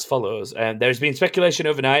as follows. There's been speculation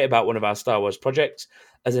overnight about one of our Star Wars projects.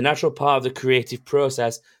 As a natural part of the creative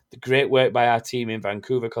process, the great work by our team in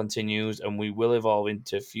Vancouver continues, and we will evolve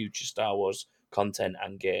into future Star Wars content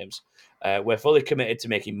and games. We're fully committed to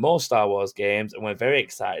making more Star Wars games, and we're very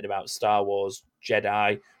excited about Star Wars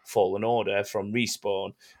Jedi Fallen Order from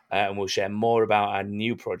Respawn, and we'll share more about our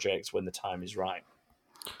new projects when the time is right.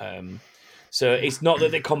 So it's not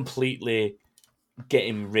that they're completely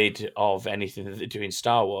getting rid of anything that they're doing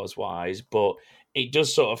Star Wars-wise, but it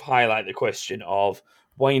does sort of highlight the question of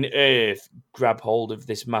why on earth grab hold of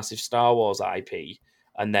this massive Star Wars IP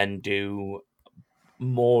and then do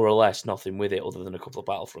more or less nothing with it other than a couple of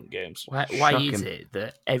Battlefront games. Why is it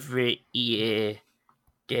that every EA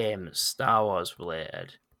game that's Star Wars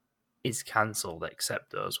related is cancelled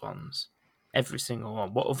except those ones? Every single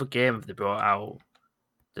one. What other game have they brought out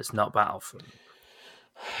that's not Battlefront?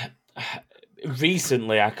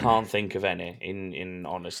 Recently, I can't think of any, in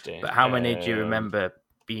honesty. But how many do you remember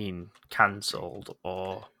being cancelled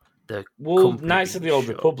or the Knights of the Old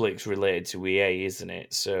Republic's related to EA, isn't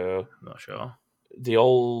it? So I'm not sure. The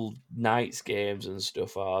old Knights games and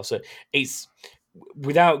stuff are. So it's,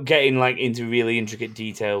 without getting like into really intricate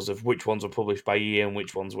details of which ones were published by EA and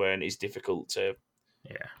which ones weren't, it's difficult to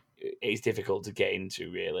get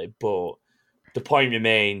into really. But the point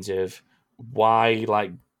remains of why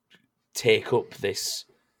like take up this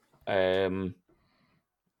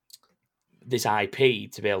this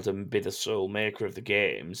IP to be able to be the sole maker of the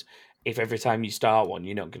games if every time you start one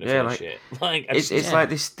you're not going to finish it. Like it's like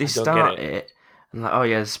they start it and like, oh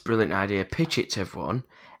yeah, it's a brilliant idea, pitch it to everyone.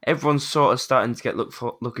 Everyone's sort of starting to get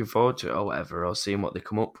looking forward to it or whatever, or seeing what they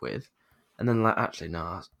come up with. And then like, actually,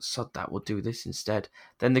 no, sod that, we'll do this instead.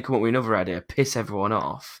 Then they come up with another idea, piss everyone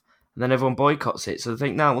off, and then everyone boycotts it. So they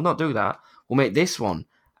think, no, we'll not do that. We'll make this one.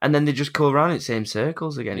 And then they just go around in the same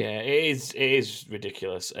circles again. Yeah, it is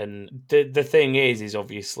ridiculous. And the thing is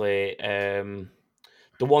obviously the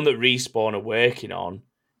one that Respawn are working on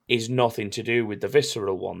is nothing to do with the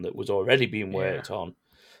Visceral one that was already being worked on.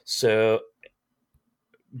 So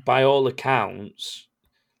by all accounts,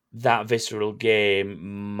 that Visceral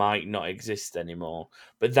game might not exist anymore.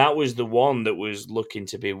 But that was the one that was looking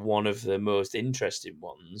to be one of the most interesting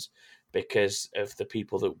ones because of the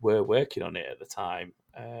people that were working on it at the time.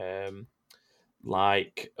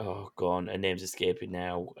 Like, oh, go on, her name's escaping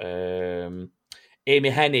now. Amy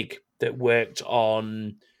Hennig that worked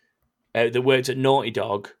at Naughty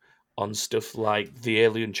Dog on stuff like the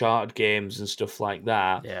early Uncharted games and stuff like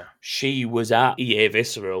that. Yeah. She was at EA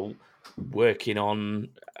Visceral working on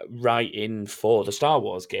writing for the Star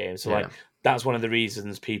Wars game. So like that's one of the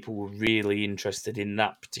reasons people were really interested in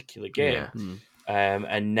that particular game.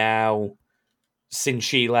 And now, since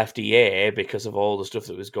she left EA because of all the stuff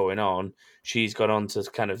that was going on, she's gone on to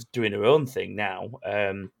kind of doing her own thing now.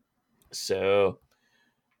 So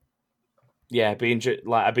yeah, I'd be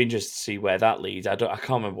interested to see where that leads. I can't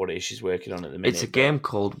remember what it is she's working on at the minute. It's a game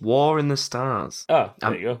called War in the Stars. Oh,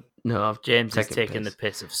 there you go. No, James is taking the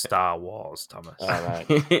piss of Star Wars, Thomas. All right.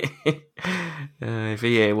 If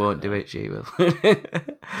EA won't do it, she will.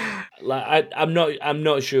 Like I'm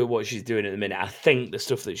not sure what she's doing at the minute. I think the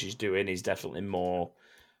stuff that she's doing is definitely more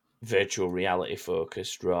virtual reality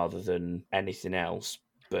focused rather than anything else.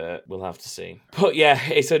 But we'll have to see. But yeah,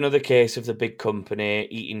 it's another case of the big company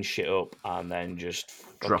eating shit up and then just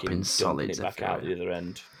dropping solids it back out the other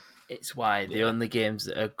end. It's why the only games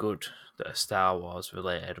that are good that are Star Wars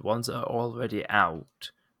related, ones that are already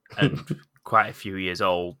out and quite a few years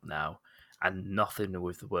old now, and nothing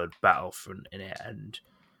with the word Battlefront in it, and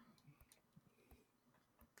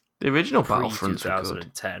the original Battlefront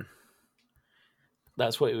 2010.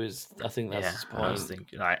 That's what it was. I think that's the point. I was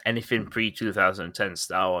thinking, like, anything pre-2010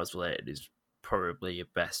 Star Wars related is probably your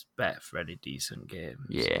best bet for any decent games.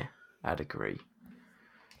 Yeah, I'd agree.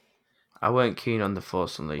 I weren't keen on the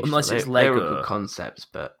Force Unleashed. Unless it's Lego. They were good concepts,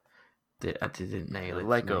 but I didn't nail it. The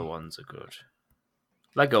Lego ones are good.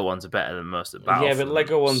 Lego ones are better than most of the Battlefront. Yeah, but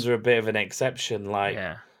Lego ones are a bit of an exception. Like,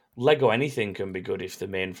 Lego anything can be good if the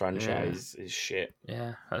main franchise is shit.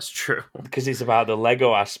 Yeah, that's true. Because it's about the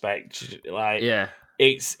Lego aspect. Like, yeah.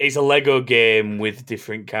 It's a Lego game with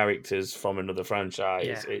different characters from another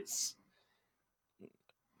franchise.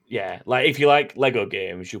 Yeah. Like if you like Lego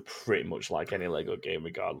games, you'll pretty much like any Lego game,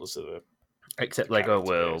 regardless of the except Lego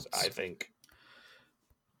Worlds, I think.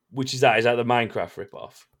 Which is that? Is that the Minecraft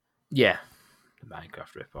ripoff? Yeah, the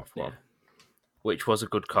Minecraft ripoff one, which was a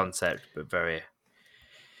good concept, but very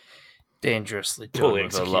dangerously done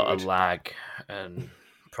with a lot of lag and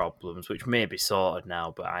problems, which may be sorted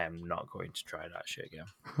now, but I am not going to try that shit again.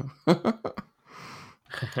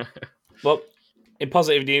 Well, in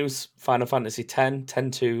positive news, Final Fantasy X,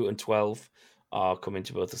 10-2, and 12 are coming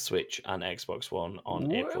to both the Switch and Xbox One on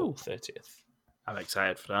April 30th. I'm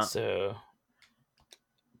excited for that. So,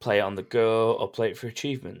 play it on the go or play it for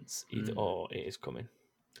achievements. Either or, it is coming.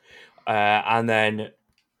 And then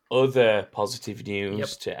other positive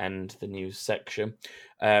news to end the news section.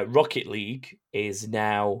 Rocket League is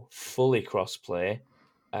now fully crossplay,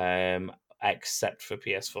 except for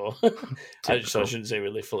PS4. So I shouldn't say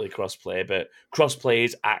really fully crossplay, but crossplay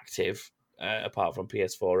is active, apart from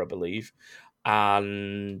PS4, I believe.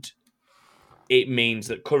 And it means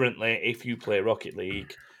that currently, if you play Rocket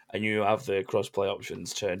League and you have the crossplay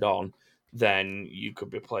options turned on, then you could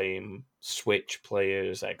be playing Switch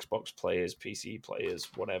players, Xbox players, PC players,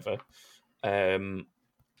 whatever.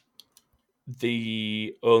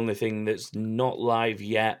 The only thing that's not live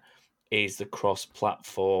yet is the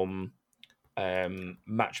cross-platform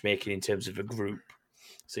matchmaking in terms of a group.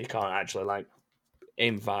 So you can't actually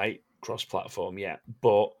invite cross-platform yet,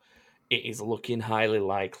 but it is looking highly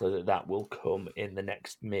likely that will come in the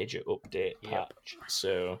next major update patch.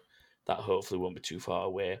 So that hopefully won't be too far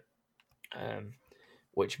away.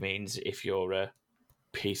 Which means if you're a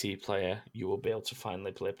PC player, you will be able to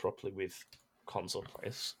finally play properly with console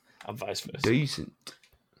players and vice versa. Decent.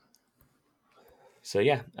 So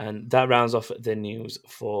yeah, and that rounds off the news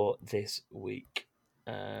for this week.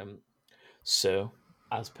 So,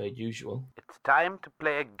 as per usual, it's time to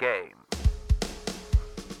play a game.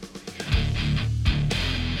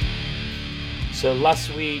 So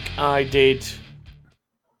last week I did.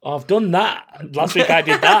 Oh, I've done that. Last week I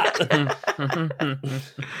did that.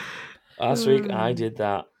 Last week I did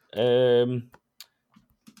that.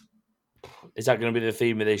 Is that going to be the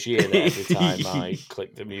theme of this year? That every time I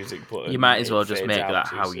click the music button, You might as well it just fades make out that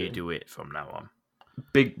too how soon? you do it from now on.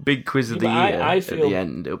 Big quiz of the Yeah, but year I at feel- the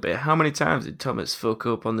end. It'll be how many times did Thomas fuck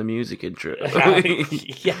up on the music intro?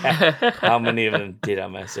 Yeah. How many of them did I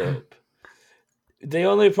mess up? The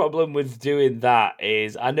only problem with doing that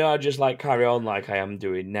is I know I just like carry on like I am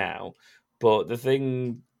doing now, but the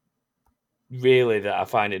thing really that I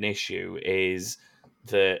find an issue is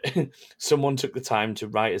that someone took the time to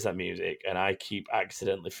write us that music and I keep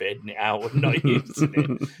accidentally fading it out and not using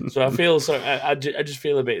it. So I feel I just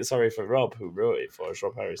feel a bit sorry for Rob who wrote it for us,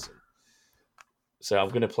 Rob Harrison. So I'm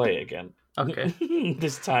going to play it again. Okay.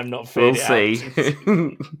 This time not fade We'll it see. out. too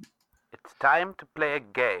soon. It's time to play a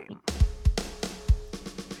game.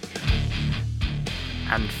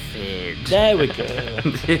 And fade. There we go.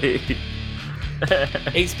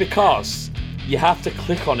 It's because you have to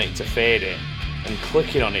click on it to fade it, and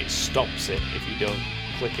clicking on it stops it if you don't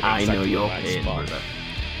click it. I know exactly your the right pain, spot. brother.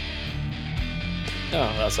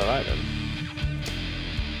 Oh, that's all right then.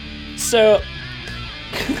 So,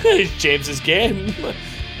 it's James's game.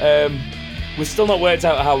 We've still not worked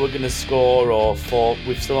out how we're going to score,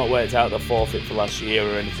 we've still not worked out the forfeit for last year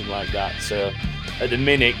or anything like that. So, at the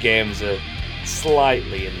minute, games are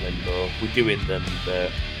slightly in limbo. We're doing them,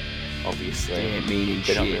 but obviously Ain't meaning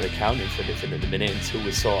they're not shit. really counting for anything at the minute until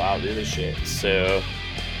we sort out the other shit. So,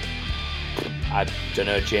 I don't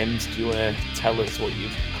know, James, do you want to tell us what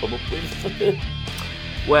you've come up with?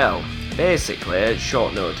 Well, basically, at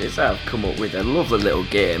short notice, I've come up with a lovely little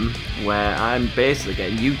game where I'm basically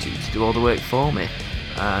getting you two to do all the work for me.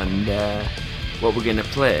 And what we're going to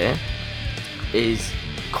play is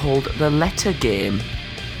called the letter game.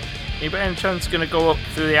 Are you by any chance going to go up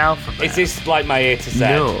through the alphabet? Is this like my A to Z?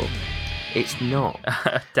 No, it's not.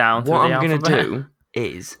 Down through What the I'm going alphabet? to do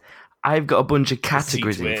is I've got a bunch of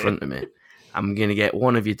categories to in it. front of me. I'm going to get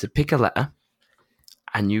one of you to pick a letter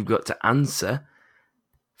and you've got to answer.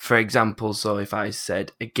 For example, so if I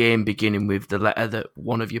said a game beginning with the letter that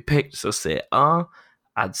one of you picked, so say R,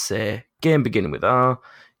 I'd say game beginning with R.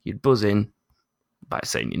 You'd buzz in by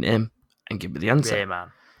saying your name and give me the answer. Rayman.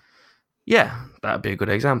 Yeah, that'd be a good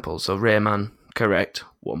example. So Rayman, correct,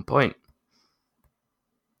 1 point.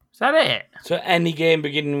 Is that it? So any game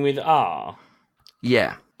beginning with R?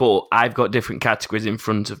 Yeah, but I've got different categories in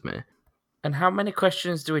front of me. And how many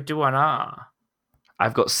questions do we do on R?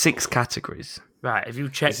 I've got 6 categories. Right, have you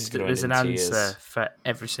This checked is that gonna there's an end in answer tears. for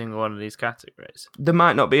every single one of these categories? There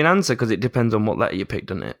might not be an answer because it depends on what letter you picked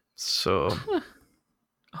on it. So,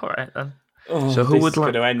 All right, then. Oh, So who this would is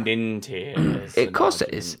like- going to end in tears. of course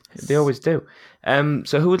it is. They always do.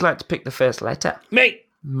 So who would like to pick the first letter? Me!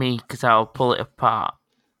 Me, because I'll pull it apart.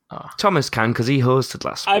 Thomas can because he hosted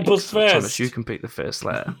last I week. buzzed So, Thomas, first. you can pick the first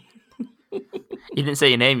letter. You didn't say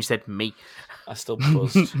your name, you said me. I still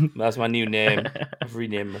buzzed. That's my new name. I've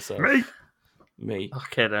renamed myself. Me.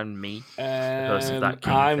 Okay, then me. Because of that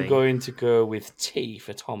king I'm thing. going to go with T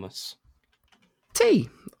for Thomas. T.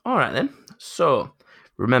 All right then. So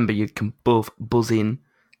remember, you can both buzz in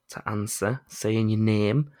to answer, saying your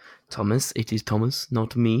name. Thomas, it is Thomas,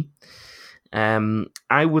 not me.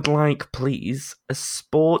 I would like, please, a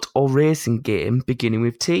sport or racing game beginning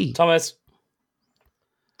with T. Thomas.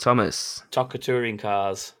 Thomas. Toca touring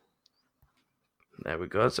cars. There we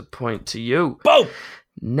go. That's a point to you. Boom!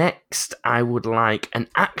 Next, I would like an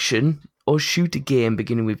action or shooter game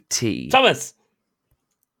beginning with T. Thomas.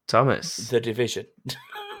 Thomas. The Division.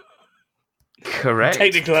 Correct.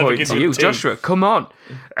 Technically, I Point begin to with you, T. Joshua. Come on.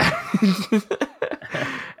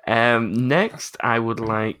 Next, I would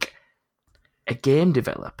like a game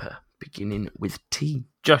developer beginning with T.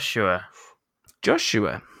 Joshua.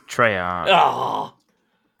 Joshua. Treyarch. Oh.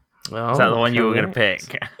 Oh, Is that the one you were going to correct.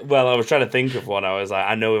 pick? Well, I was trying to think of one. I was like,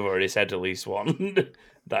 I know we've already said at least one.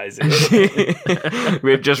 That is it.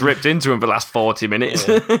 We've just ripped into him for the last 40 minutes.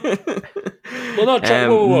 Well,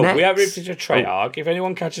 no, whoa. We have next- ripped into Treyarch. If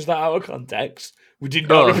anyone catches that out of context, we did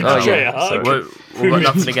not rip into yeah, Treyarch. sorry. We've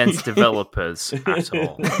got nothing against developers at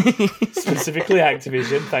all. Specifically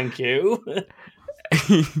Activision, thank you.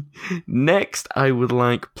 Next, I would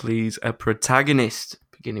like, please, a protagonist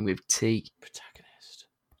beginning with T. Protagonist.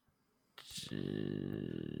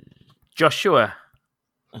 Joshua.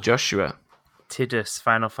 Joshua. Tidus,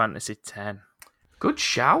 Final Fantasy X. Good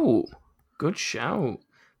shout. Good shout.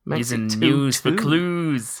 Makes Using it 2-2. news for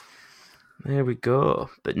clues. There we go.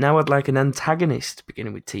 But now I'd like an antagonist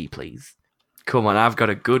beginning with T, please. Come on, I've got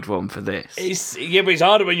a good one for this. But it's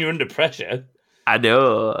harder when you're under pressure. I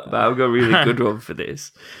know, but I've got a really good one for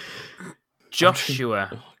this. Joshua,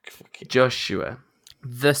 Oh, fucking- Joshua.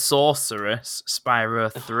 the Sorceress,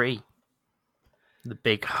 Spyro 3. The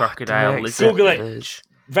big crocodile Don't lizard. Google it. this.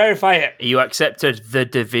 Verify it. You accepted The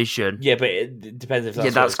Division. Yeah, but it depends if that's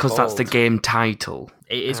Yeah, that's because because that's the game title.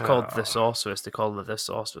 It is called The Sorceress. They call it The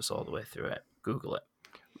Sorceress all the way through it. Google it.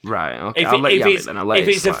 Right, okay. I'll let you have it then. I'll let if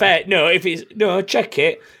it it's a slide. fail, check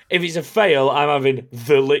it. If it's a fail, I'm having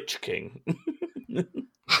the Lich King.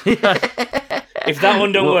 If that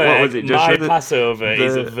one don't What work, was it, my Joshua? Passover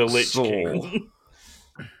is The the Lich Soul. King.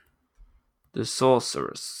 The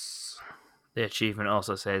Sorceress. The achievement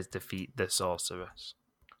also says defeat the Sorceress.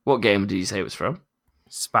 What game did you say it was from?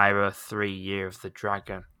 Spyro 3 Year of the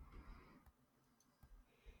Dragon.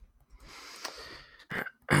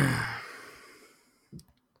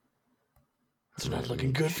 It's not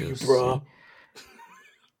looking good for you, Just bro.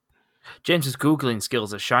 James's Googling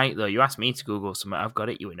skills are shite, though. You asked me to Google something, I've got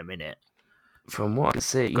it you in a minute. From what I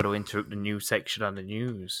see, Got to interrupt the news section on the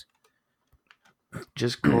news.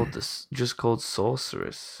 just called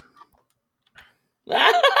Sorceress.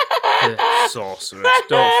 The Sorceress.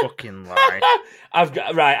 Don't fucking lie. I've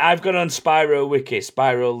gone on Spyro Wiki,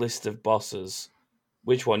 Spyro list of bosses.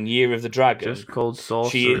 Which one? Year of the Dragon. Just called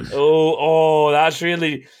She Sorceress. that's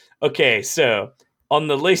really okay. So on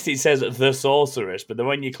the list it says the Sorceress, but then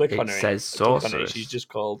when you click It on it, says click on it, Sorceress. she's just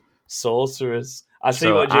called Sorceress. I see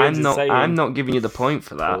So what James is saying. I'm not giving you the point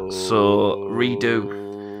for that. So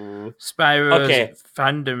redo. Spyro's Okay.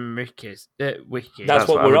 fandom wiki. That's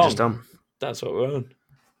what I we're was on. just on. That's what we're on.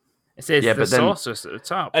 It says Yeah, the but then- Sorceress at the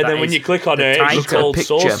top. And That then when is you click on the it, title. it's called Look at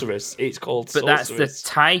the picture. Sorceress. It's called But that's Sorceress. the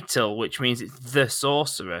title, which means it's the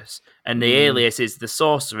Sorceress, and the Mm. alias is the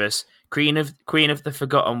Sorceress, Queen of the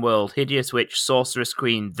Forgotten World, Hideous Witch, Sorceress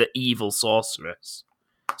Queen, the Evil Sorceress.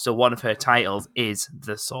 So one of her titles is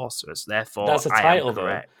the Sorceress. Therefore, That's a I title, am though.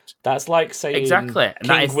 correct. That's like saying Exactly, and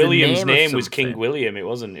that King is the William's name of name was King something. William. It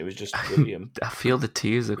wasn't. It was just William. I feel the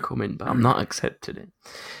tears are coming, but I'm not accepting it.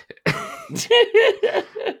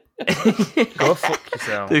 Go fuck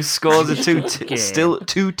yourself. The scores are Game. still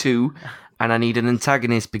 2-2, and I need an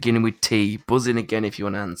antagonist beginning with T. Buzz in again if you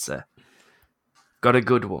want to answer. Got a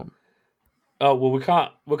good one. Oh well, we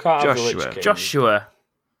can't have the Joshua. Lich King. Joshua,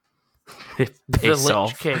 the Piss Lich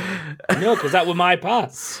off. King. No, because that were my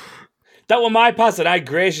pass. That were my pass, and I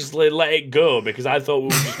graciously let it go because I thought we were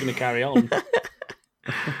just going to carry on.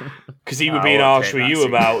 Because he was I being won't harsh take with that you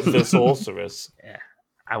seriously. about the Sorceress.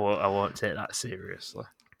 I won't take that seriously.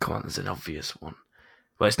 Come on, there's an obvious one.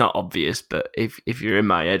 Well, it's not obvious, but if you're in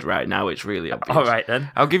my head right now, it's really obvious. All right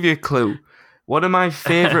then. I'll give you a clue. One of my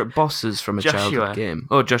favourite bosses from a Joshua. childhood game.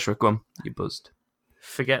 Oh, Joshua, go on. You buzzed.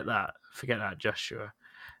 Forget that, Joshua.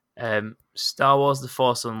 Star Wars: The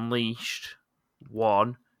Force Unleashed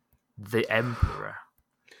 1, The Emperor.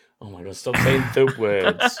 Oh my god! Stop saying the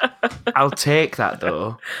words. I'll take that,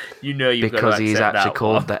 though. You know you've Because got to he's accept actually that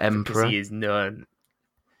called one, the because Emperor. he is known.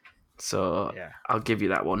 So Yeah. I'll give you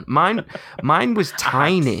that one. Mine was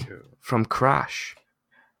tiny from Crash.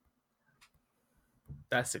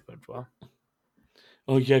 That's a good one.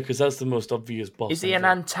 Oh yeah, because that's the most obvious boss. Is he an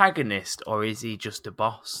ever. antagonist or is he just a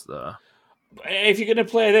boss though? If you're going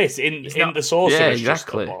to play this He's in not- the Sorceress, Yeah, just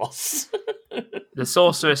exactly. a boss. The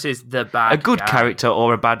Sorceress is the bad A good guy. character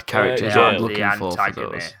or a bad character is yeah, what I'm the looking for those.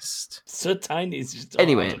 antagonist. So tiny. It's just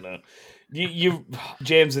Anyway. I don't know. You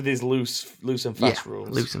James with his loose and fast rules.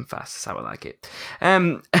 Loose and fast, that's how I like it.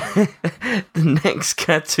 The next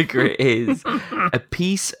category is a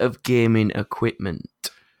piece of gaming equipment.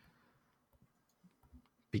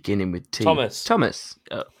 Beginning with T. Thomas.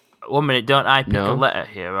 1 minute, don't I pick No. a letter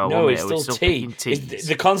here? Or No, 1 it's minute, still we're T. picking Ts.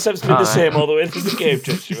 The concept's been the same all the way through the game,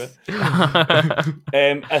 Joshua.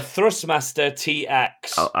 A Thrustmaster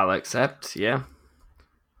TX. I'll accept, yeah.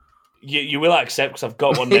 You will accept because I've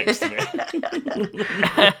got one next to me.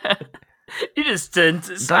 You just turned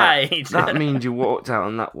to side. That means you walked out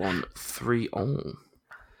on that one 3-0.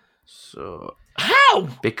 So How?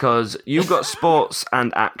 because you got sports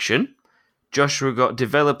and action, Joshua got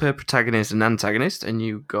developer, protagonist, and antagonist, and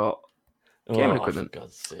you got gaming equipment. For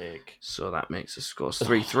God's sake. So that makes the scores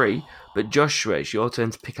 3-3. But Joshua, it's your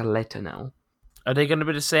turn to pick a letter now. Are they going to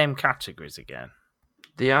be the same categories again?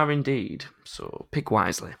 They are indeed. So pick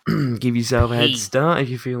wisely. Give yourself a head P. start if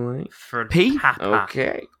you feel like. For P? Papa.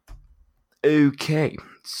 Okay.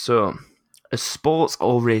 So, a sports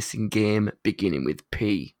or racing game beginning with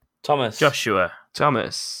P. Thomas. Joshua.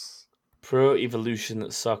 Thomas. Pro Evolution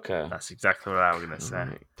Soccer. That's exactly what I was going to say.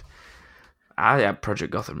 Right. I had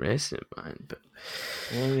Project Gotham Racing in mind, but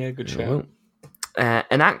Oh yeah, good shout. well.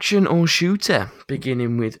 An action or shooter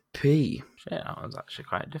beginning with P. Shit, that was actually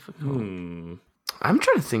quite difficult. I'm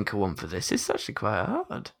trying to think of one for this. It's actually quite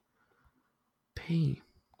hard. P.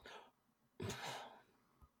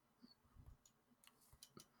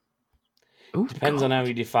 Ooh, Depends on God. how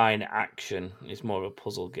you define action. It's more of a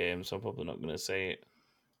puzzle game, so I'm probably not going to say it.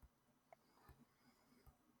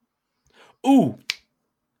 Ooh!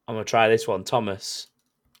 I'm going to try this one. Thomas.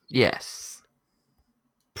 Yes.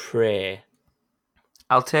 Prey.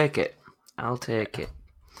 I'll take it.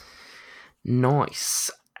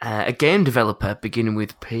 Nice. A game developer beginning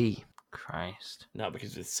with P. Christ. No,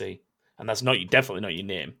 because it's C. And that's not definitely not your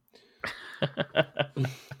name.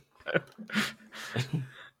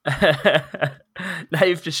 Now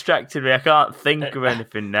you've distracted me. I can't think of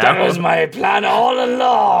anything now. That was my plan all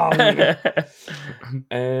along!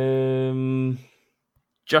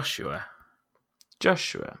 Joshua.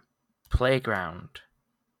 Playground.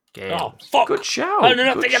 Games. Oh, fuck! Good shout. I did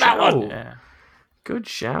not Good think of that one. shout. Yeah. Good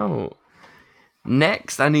shout.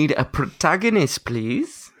 Next, I need a protagonist,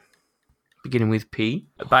 please. Beginning with P.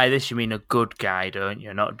 By this you mean a good guy, don't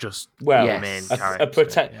you? Not just Well, the Yes. main a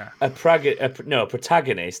character. Yeah. a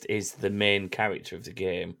protagonist is the main character of the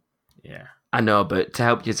game. Yeah. I know, but to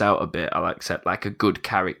help you out a bit, I'll accept like a good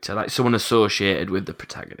character, like someone associated with the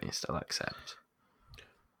protagonist. I'll accept.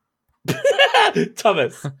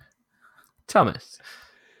 Thomas. Thomas.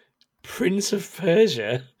 Prince of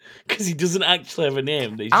Persia? Because he doesn't actually have a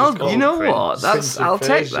name. He's just I'll, called you know Prince. what? Prince of I'll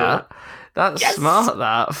take Persia. that. That's Yes! smart.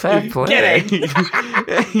 That fair play. Get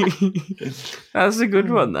That's a good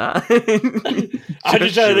one. That. I'm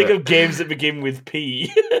just trying to think of games that begin with P.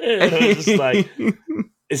 And I was just like,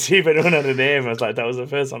 see if anyone had a name. I was like, that was the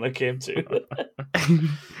first one I came to.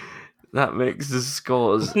 That makes the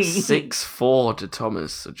scores 6-4 to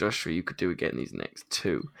Thomas. So Joshua, you could do again these next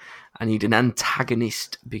two. I need an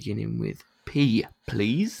antagonist beginning with P,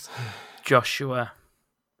 please. Joshua.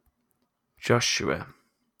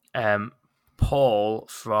 Paul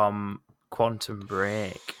from Quantum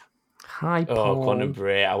Break. Hi, Paul. Oh, Quantum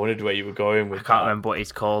Break. I wondered where you were going with I can't that. remember what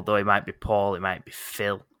he's called though. It might be Paul. It might be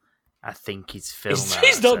Phil. I think he's Phil. He's, now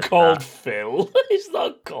he's I not said called that. Phil. He's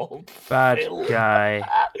not called Bad Phil. guy.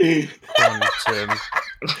 Quantum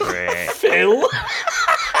Break. Phil.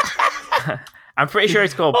 I'm pretty sure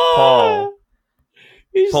it's called Paul.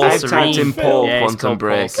 He's Paul not I've typed in Serene. Paul Yeah, it's Quantum called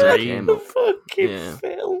Break. Paul and it Serene. came up. Fucking Yeah.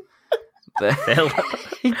 Phil. Phil.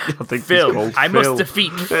 I think he's Phil. called I Phil. must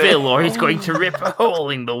defeat Phil or he's going to rip a hole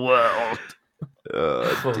in the world.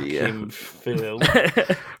 Oh, dear. Fucking Phil.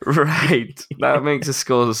 Right. That makes a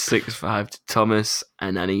score of 6-5 to Thomas.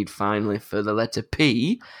 And I need finally for the letter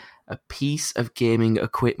P, a piece of gaming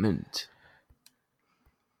equipment.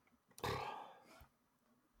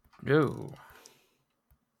 Ooh.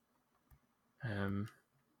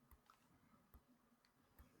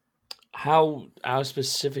 How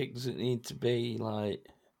specific does it need to be? Like,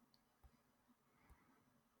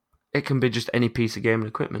 It can be just any piece of gaming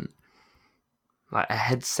equipment. Like a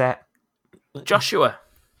headset. Joshua.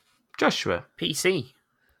 PC. PC.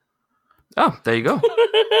 Oh, there you go.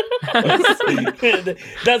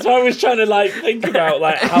 that's what I was trying to like think about.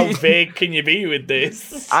 Like, how vague can you be with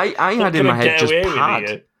this? I What had in can my I head get just away with pad.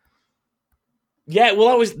 here? Yeah,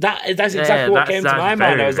 well, that's exactly what came to my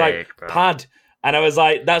mind. I was like, bro. pad. And I was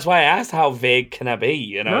like, that's why I asked, how vague can I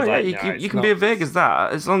be? And I No, was yeah, like, you, no, can, it's you can not. be as vague as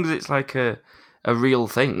that, as long as it's like a real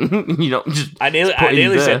thing. You're not just I nearly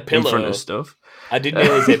putting said in front pillow. of stuff. I did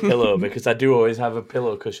nearly say pillow because I do always have a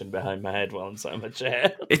pillow cushion behind my head while I'm sat in my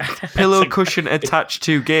chair. Pillow cushion attached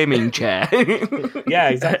to gaming chair. Yeah,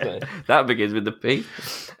 exactly. That begins with the P.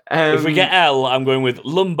 If we get L, I'm going with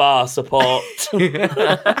lumbar support.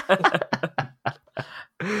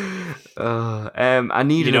 I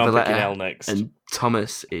need You know another I'm picking letter. L next. And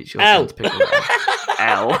Thomas, it's your L. turn to pick a letter.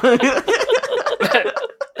 L.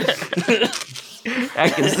 I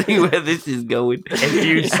can see where this is going. If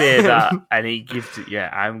you say that and he gives it, yeah,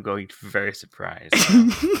 I'm going to be very surprised.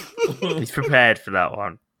 He's prepared for that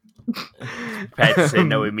one. He's prepared to say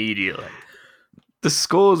no immediately. The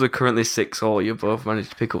scores are currently 6-all. You both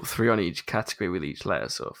managed to pick up 3 on each category with each letter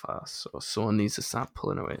so far. So someone needs to start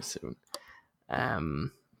pulling away soon.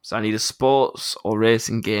 So I need a sports or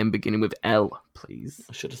racing game beginning with L, please.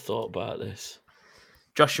 I should have thought about this.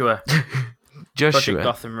 Joshua. Joshua. Project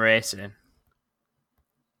Gotham Racing.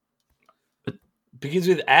 Begins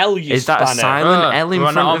with L, you Is that a spanner. silent L in we're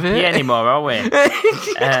not front on of P it? anymore, are we?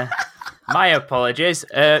 My apologies.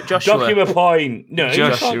 Joshua. Dock him a point. No, you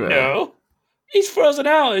Joshua. can't know. He's frozen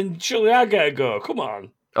out and surely I get a go. Come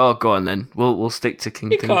on. Oh, go on then. We'll stick to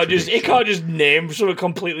King. He can't just name something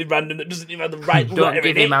completely random that doesn't even have the right Don't letter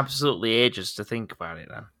give in him it. absolutely ages to think about it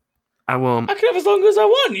then. I won't. I can have as long as I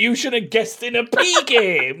want. You should have guessed in a P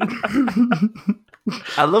game.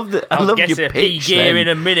 I love the. I I'll love get your a P pitch. gear in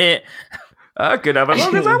Then. a minute. I could have as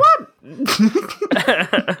long as I want.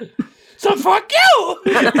 So fuck you!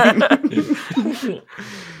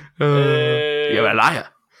 You're a liar.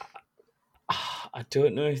 I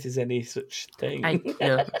don't know if there's any such thing. I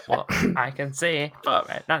know what I can say for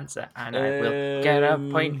an answer, and I will get a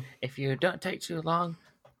point if you don't take too long.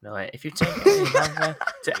 No, if you take any longer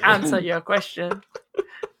to answer your question,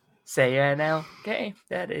 say an L game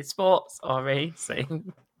that is sports or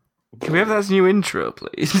racing. Can we have that as a new intro,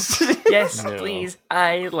 please? Yes, No. please.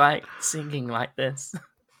 I like singing like this.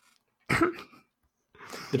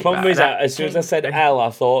 The problem is, That as soon as I said thing. L, I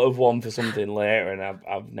thought of one for something later, and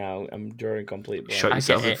I'm drawing complete blank. Shot I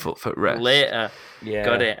yourself get in it. foot rest. Later, Yeah,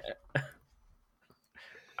 got it.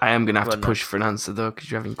 I am going to have Well, to no. push for an answer, though, because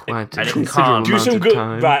you're having quite a And it considerable can't. Do amount some of go-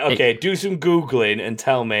 time. right. Okay, do some googling and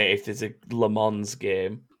tell me if there's a Le Mans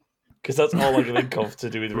game, because that's all I can think of to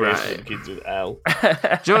do with racing Right. kids with L. Do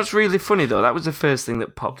you know what's really funny, though? That was the first thing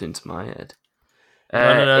that popped into my head.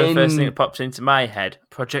 No. The first thing in- that pops into my head: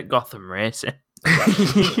 Project Gotham Racing.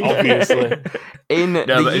 Obviously. In No,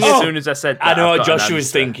 the but as year... soon as I said that, I know I've what got an Josh was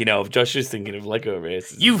answer. thinking of. Josh was thinking of Lego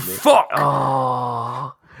races. You isn't he? fuck!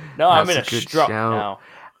 Oh. No, I'm That's in a a good strop shout. now.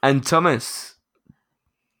 And Thomas,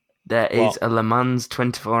 there is What? a Le Mans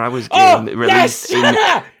 24 hours Oh, game released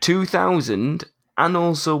yes! in 2000 and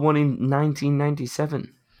also one in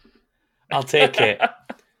 1997. I'll take it.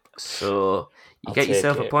 So you I'll get take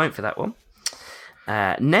yourself a it. point for that one.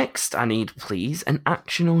 Next, I need, please, an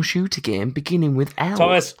action or shooter game beginning with L.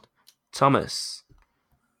 Thomas, Thomas.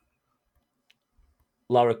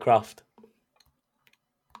 Lara Croft,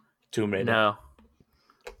 Tomb Raider. No.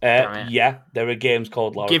 Damn it. Yeah, there are games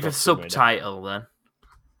called Lara Give a Croft. Tomb Raider. subtitle then.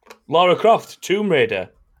 Lara Croft, Tomb Raider.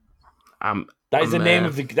 I'm That is the name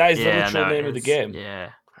of the. That is the Yeah, literal no, it name of the is. game. Yeah.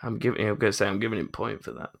 I'm giving him point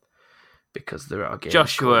for that because there are games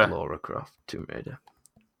Joshua. called Lara Croft Tomb Raider.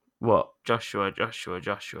 What? Joshua.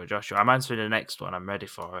 I'm answering the next one. I'm ready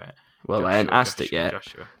for it. Well, I ain't asked it yet.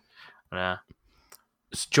 Joshua. No.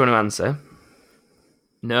 So, do you want to answer?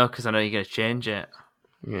 No, because I know you're going to change it.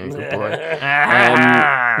 Yeah, good boy.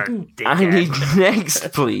 Ah, I dickhead. need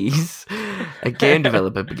next, please, a game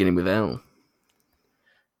developer beginning with L.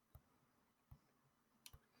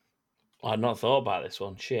 I've not thought about this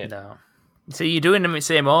one. Shit. No. So you're doing them in the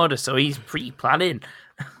same order, so he's pre-planning.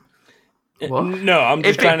 What? No, I'm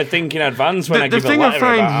just If it- trying to think in advance when I The give thing a I letter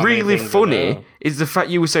about how find many really things I funny know. is the fact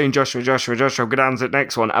you were saying Joshua, I'm going to answer the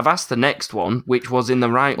next one. I've asked the next one, which was in the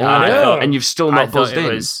right I order, know. and you've still I not thought buzzed it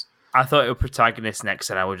in. was. I thought it was protagonist next,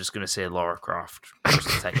 and I was just going to say Lara Croft. Just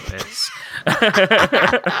to take this.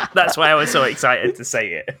 That's why I was so excited to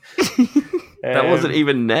say it. That wasn't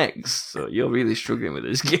even next, so you're really struggling with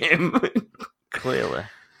this game. Clearly.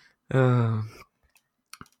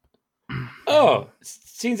 Oh,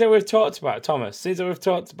 since we've talked about Thomas, since we've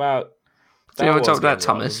talked about. So you want to Star talk Wars about games,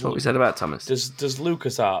 Thomas? What we said about Thomas? Does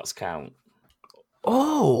LucasArts count?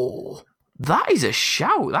 Oh, that is a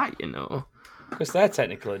shout, that, you know. Because they're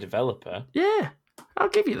technically a developer. Yeah, I'll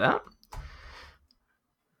give you that.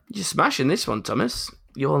 You're smashing this one, Thomas.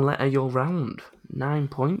 Your letter, your round. 9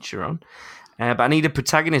 points you're on. But I need a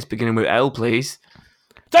protagonist beginning with L, please.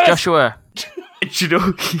 Thomas! Joshua. Do you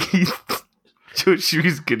know, Keith?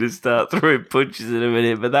 Joshua's going to start throwing punches in a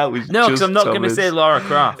minute, but that was No, because just I'm not going to Thomas. say Lara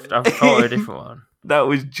Croft. I've thought of a different one. That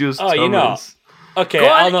was just Oh, Thomas. you're not? Okay, Go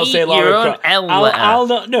on, I'll not eat say your Lara own Croft. L letter.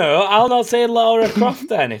 I'll not say Lara Croft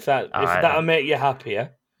then. If Alright, that'll then. make you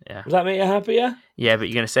happier. Yeah. Does that make you happier? Yeah, but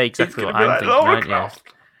you're going to say exactly what gonna be I'm like thinking, Lara aren't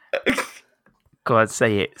you? Go on,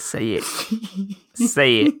 say it. Say it.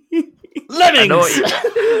 Say it. Lemmings. I know what you...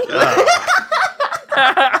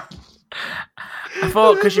 I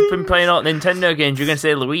thought because you've been playing all Nintendo games, you're going to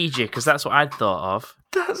say Luigi, because that's what I'd thought of.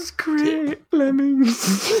 That's great,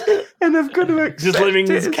 Lemmings. And I've got to accept Lemmings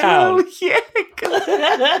it as count? well. Yeah.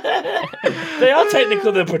 They are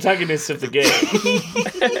technically the protagonists of the game.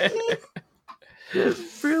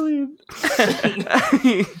 Brilliant.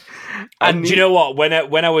 And do you know what? When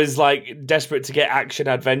I was like desperate to get action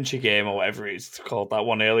adventure game or whatever it's called, that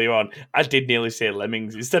one earlier on, I did nearly say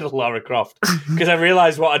Lemmings instead of Lara Croft because I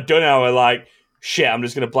realised what I'd done. I was like, shit, I'm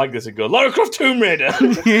just going to blank this and go Lara Croft Tomb Raider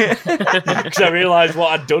because I realised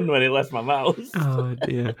what I'd done when it left my mouth. Oh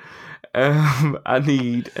dear. I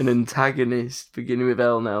need an antagonist beginning with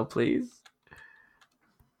L now, please.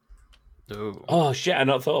 Ooh. Oh shit, I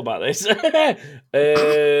not thought about this.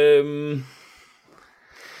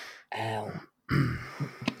 L.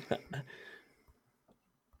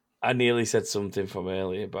 I nearly said something from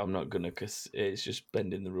earlier, but I'm not gonna because it's just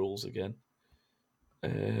bending the rules again. I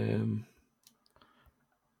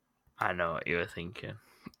know what you were thinking.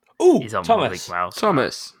 Ooh, He's on my Thomas. big mouse.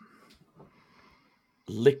 Thomas.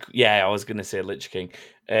 Yeah, I was going to say Lich King.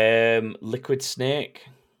 Liquid Snake.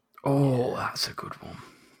 Oh, that's a good one.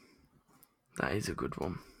 That is a good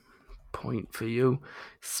one. Point for you.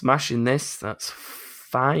 Smashing this. That's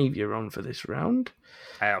 5 you're on for this round.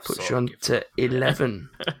 I have Puts sort you of on given to 11.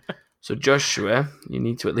 So Joshua, you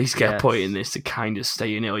need to at least get a Yes. point in this to kind of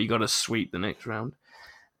stay in it, or you got to sweep the next round.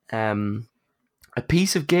 A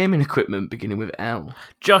piece of gaming equipment beginning with L.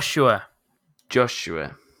 Joshua,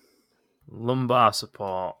 Joshua. lumbar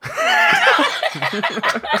support.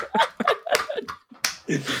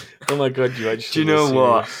 Oh my god, you actually. Do you know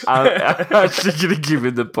were what? serious. I'm actually going to give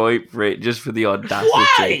him the point for it, just for the audacity.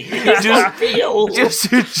 Why? It's not real.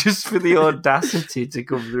 Just for the audacity to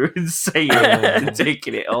come through and say it and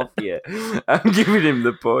taking it off you. I'm giving him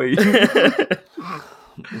the point.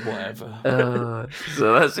 Whatever.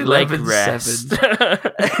 So that's Leg 11-7.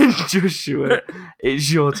 rest. Joshua,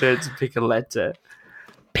 it's your turn to pick a letter.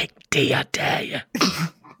 Pick D, I dare you.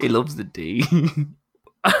 He loves the D.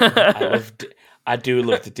 I do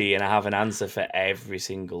love the D, and I have an answer for every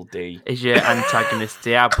single D. Is your antagonist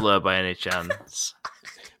Diablo by any chance?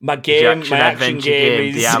 My your action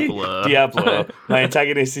game is Diablo? Diablo. My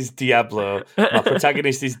antagonist is Diablo. My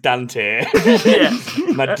protagonist is Dante. Yeah.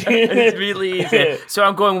 My It's really easy. So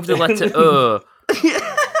I'm going with the letter O.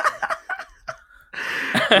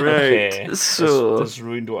 Right, Okay. so That's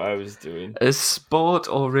ruined what I was doing. a sport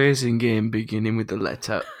or racing game beginning with the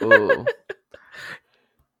letter O.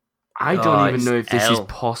 I don't even it's know if this is L.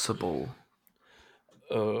 possible.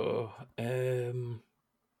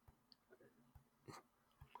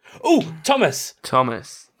 Oh, Thomas.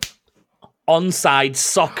 Thomas. Onside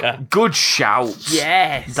soccer. Good shout.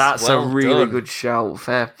 Yes. That's well a really done. good shout.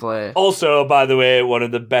 Fair play. Also, by the way, one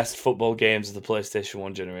of the best football games of the PlayStation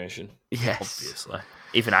 1 generation. Yes. Obviously.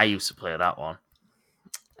 Even I used to play that one.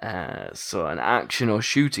 So an action or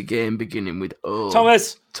shooter game beginning with O.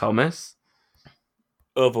 Thomas. Thomas.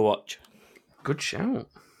 Overwatch. Good shout.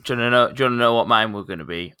 Do you want to know what mine were going to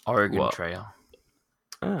be? Oregon What? Trail.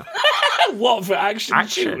 What for action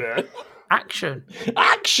Action. shooter? Action.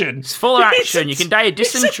 Action. It's full of action. You can die of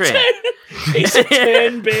dysentery. It's a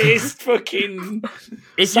turn-based fucking.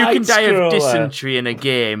 If you can die of side-scroller. dysentery in a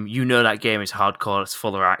game, you know that game is hardcore. It's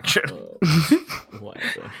full of action.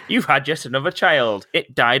 Whatever. You've had just another child.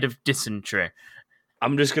 It died of dysentery.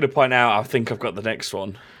 I'm just going to point out, I think I've got the next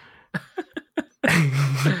one.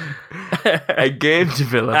 A game Ask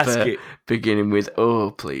developer it. beginning with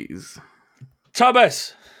O, please.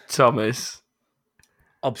 Thomas. Thomas.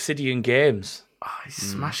 Obsidian Games. Oh, he's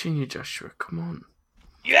smashing you, Joshua. Come on.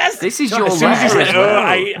 Yes. This is As your soon as you letter said, as well.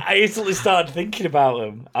 I instantly started thinking about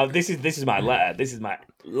them. This is my letter. This is my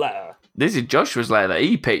letter. This is Joshua's letter that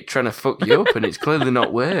he picked trying to fuck you up, and it's clearly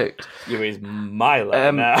not worked. You is my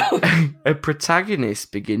letter now. A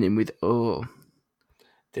protagonist beginning with O.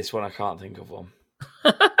 This one I can't think of one.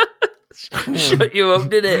 Shut you up,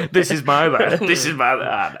 did it? This is my letter. This is my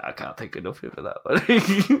letter. I can't think of nothing for that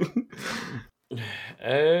one.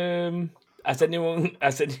 Has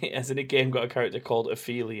any game got a character called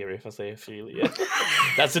Ophelia? If I say Ophelia,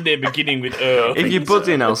 that's a name beginning with O. If you put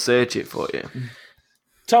in, I'll search it for you.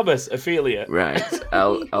 Thomas Ophelia. Right,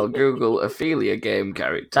 I'll Google Ophelia game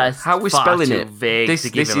character. That's How are we far spelling too it? vague This to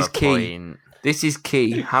give this him is a key. point. This is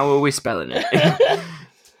key. How are we spelling it?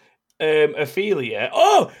 Ophelia.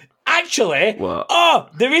 Oh, actually, What? Oh,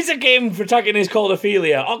 there is a game protagonist called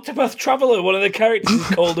Ophelia. Octopath Traveler. One of the characters is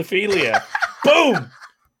called Ophelia. Boom.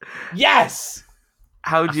 Yes.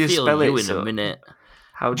 How do you I feel spell you it? in So? a minute.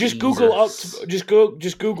 How Just do you- Google just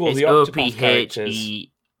Google It's the Octopath characters.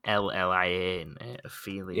 OPHELLIA, isn't it?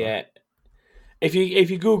 Ophelia. Yeah. If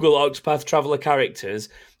you Google Octopath Traveler characters,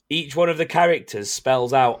 each one of the characters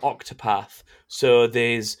spells out Octopath. So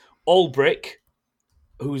there's Ulbrick,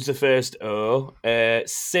 who's the first O,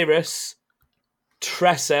 Cirrus,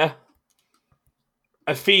 Tressa,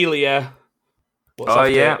 Ophelia. What's Oh after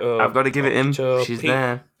yeah, O? I've got to give it him. Octo- She's P-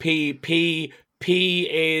 there. P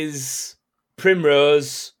is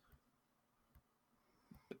Primrose.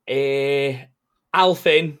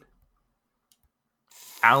 Alfin.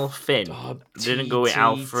 Alfin. Oh, Didn't go with T-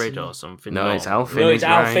 Alfred T- or something. No, it's Alfin. No, it's he's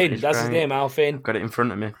right, Alfin. he's That's his right. name, Alfin. Got it in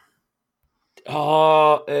front of me.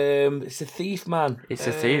 Oh, it's a thief, man. It's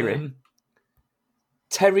a theory.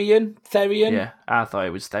 Therian. Yeah, I thought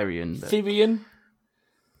it was Therian. But... Therian.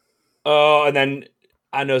 Oh, and then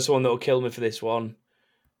I know someone that will kill me for this one.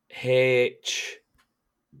 H.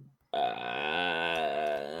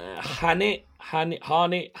 Hanit.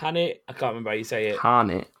 I can't remember how you say it.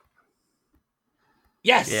 Harnett.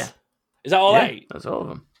 Yes. Yeah. Is that all Yeah, right? that's all of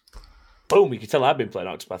them. Boom! You can tell I've been playing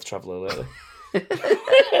Octopath Traveler lately.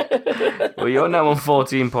 Well, you're now on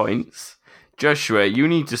 14 points. Joshua, you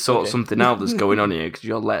need to sort something out that's going on here because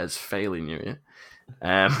your letter's failing you here.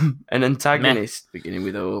 An antagonist beginning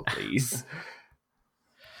with O, please.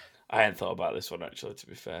 I hadn't thought about this one, actually, to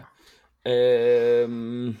be fair.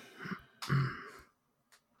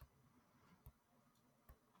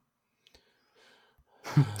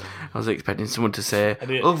 I was expecting someone to say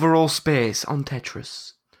overall space on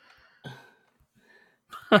Tetris.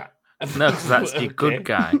 No, because that's your good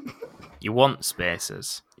guy. You want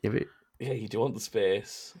spaces. Yeah, Yeah, you do want the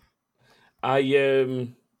space. I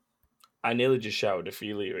nearly just shouted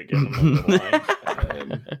Ophelia again. I'm not gonna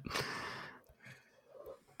lie.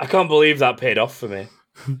 I can't believe that paid off for me,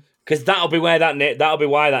 because that'll be why that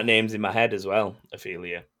name's in my head as well.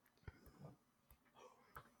 Ophelia.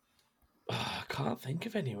 Oh, I can't think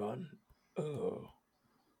of anyone. Oh,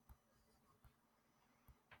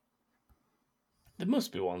 there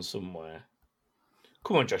must be one somewhere.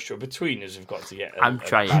 Come on, Joshua. Between us, we've got to get. I'm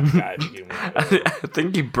trying. Bad guy to begin with. I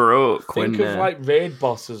think he broke Think when. of like raid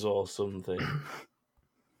bosses or something.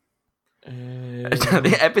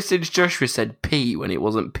 The episodes Joshua said P when it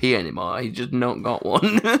wasn't P anymore. He just not got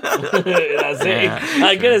one. That's it.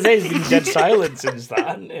 I'm gonna say it's been dead silent since that,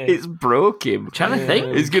 hasn't it? It's broke him. I'm trying to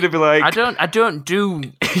think. He's gonna be like, I don't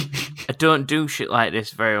do shit like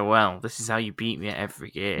this very well. This is how you beat me at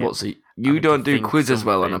every game. what's it? You Having don't to do think quizzes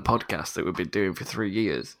well on a something. podcast that we've been doing for 3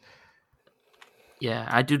 years. Yeah,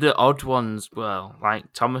 I do the odd ones well.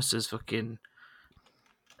 Like Thomas's fucking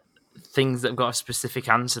things that have got a specific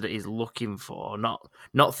answer that he's looking for, not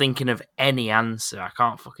thinking of any answer. I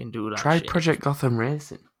can't fucking do that. Try shit. Project Gotham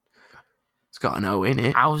Racing. It's got an O in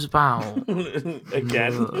it. I was about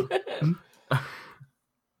Again.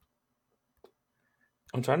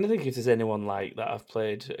 I'm trying to think if there's anyone like that I've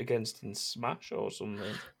played against in Smash or something.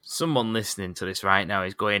 someone listening to this right now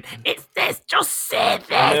is going, "It's this, just say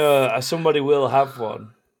this." I know somebody will have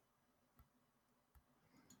one.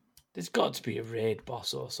 There's got to be a raid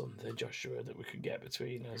boss or something, Joshua, that we could get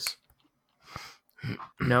between us.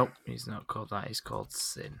 Nope, he's not called that. He's called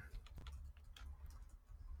Sin.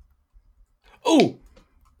 Oh,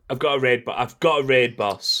 I've got a raid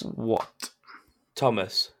boss. What?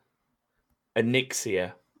 Thomas.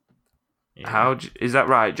 Anixia. Yeah. Is that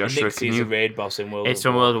right, Joshua? Anixia's a raid boss in World It's of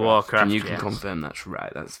from World of Warcraft. Can you yes. confirm that's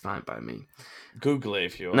right? That's fine by me. Google it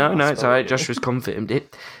if you want. No, I'll it's spell alright. it. Joshua's confirmed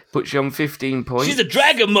it. Puts you on 15 points. She's a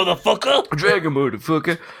dragon, motherfucker! Dragon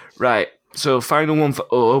motherfucker. Right, so final one for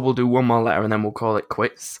O. We'll do one more letter and then we'll call it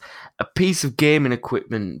quits. A piece of gaming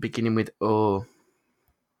equipment beginning with O.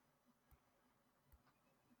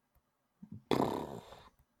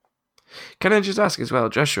 Can I just ask as well,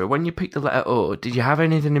 Joshua, when you picked the letter O, did you have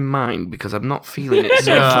anything in mind? Because I'm not feeling it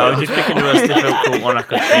so No, I far. was just picking the most difficult one I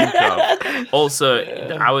could think of. Also,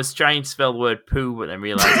 I was trying to spell the word poo, but then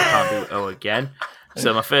realised I can't do O again.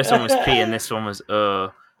 So my first one was P and this one was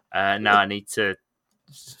O. Now I need to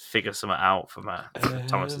figure something out for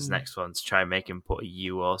Thomas's next one to try and make him put a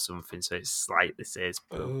U or something so it slightly says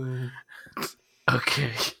poo.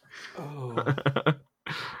 Okay. Oh.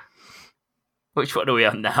 Which one are we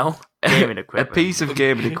on now? Gaming A equipment. piece of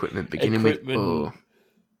gaming equipment beginning with O.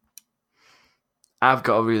 I've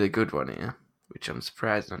got a really good one here, which I'm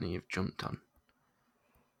surprised none of you've jumped on.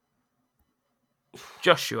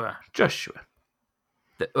 Joshua, Joshua.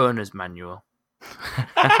 the owner's manual. For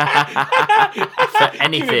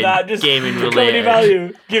anything gaming Comedy related.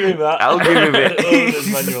 value. Give him that. I'll give him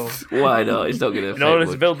Owner's manual. it. Why not? It's not going to In order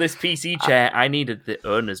to build this PC chair, I needed the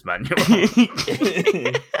owner's manual.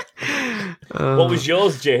 What was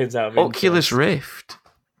yours, James? Out of Oculus interest? Rift.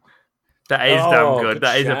 That is damn good.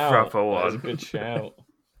 That is a shout. proper That is one. a good shout.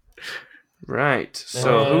 Right.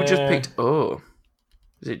 So who just Uh, picked O?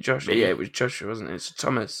 Is it Joshua? Me. Yeah, it was Joshua, wasn't it? It's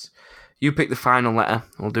Thomas. You pick the final letter.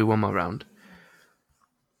 We'll do one more round.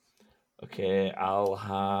 Okay, I'll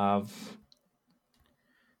have.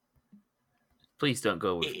 Please don't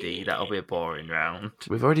go with D. That'll be a boring round.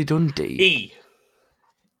 We've already done D. E.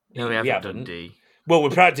 No, we haven't done D. Well, we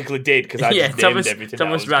practically did because I Yeah, just named Thomas, everything.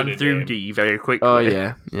 Thomas I was ran gonna through name. D very quickly. Oh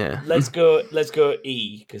yeah, yeah. Let's go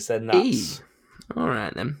E because then that's E. All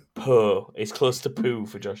right then. Po. It's close to poo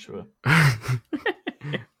for Joshua.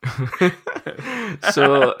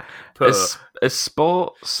 So Po. a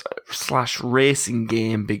sports / racing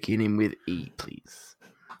game beginning with E, please.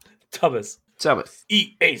 Thomas. Thomas.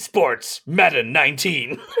 EA Sports Madden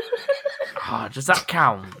 19. Oh, does that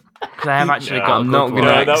count? Because I have actually No, got a I'm good not one. gonna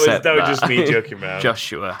No, that was accept that was that. just me joking around.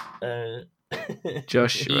 Joshua.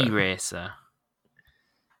 Joshua. E-Racer.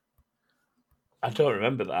 I don't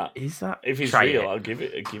remember that. Is that? If he's Try real, it. I'll give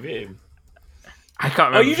it him. I can't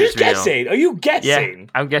remember. Are you if it's just real. guessing? Are you Yeah, guessing?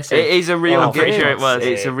 I'm guessing. It is a real Oh, I'm game. pretty sure it was.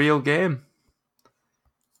 It's a real game.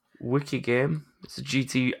 Wiki game. It's a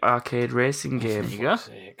GT arcade racing game. There you go. Fuck's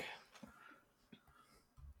sake.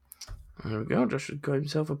 There we go. Josh got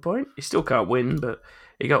himself a point. He still can't win, but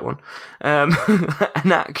he got one. An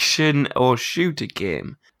action or shooter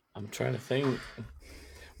game. I'm trying to think.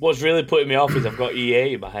 What's really putting me off is I've got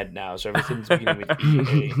EA in my head now, so everything's beginning with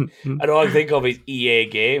EA. And all I think of is EA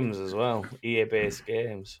games as well, EA-based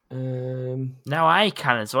games. Now I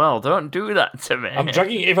can as well. Don't do that to me. I'm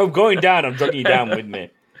dragging. If I'm going down, I'm dragging you down with me,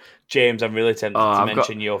 James. I'm really tempted to I've got-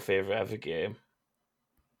 mention your favorite ever game.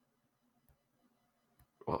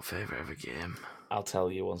 What favourite ever game? I'll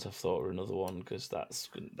tell you once I've thought of another one because that's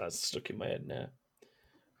stuck in my head now.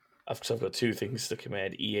 I've got two things stuck in my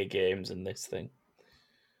head: EA games and this thing.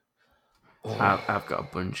 I've got a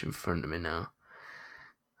bunch in front of me now.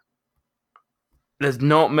 There's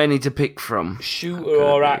not many to pick from. Shooter Gotta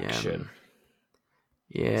or be, action?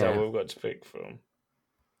 Is that Yeah, what we've got to pick from?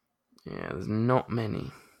 yeah. There's not many.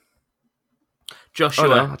 Joshua. Oh,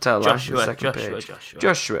 no, I'll tell a lie. The Joshua. second Joshua. page. Joshua.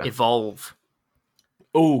 Joshua. Evolve.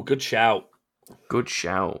 Oh, good shout. Good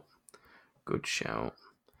shout. Good shout.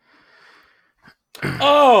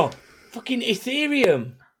 Oh, fucking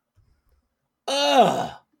Ethereum.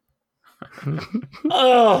 Ugh.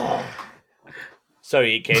 Oh.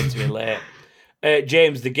 Sorry, it came to me late.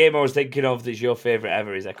 James, the game I was thinking of that's your favourite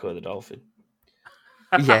ever is Echo the Dolphin.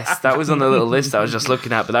 Yes, that was on the little list I was just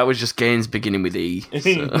looking at, but that was just games beginning with E.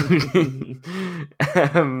 So.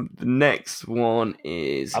 The next one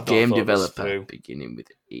is I've not game thought this developer through. beginning with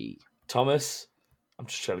E. Thomas, I'm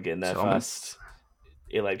just trying to get in there Thomas. fast.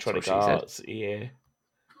 Electronic That's what she said. Arts, EA.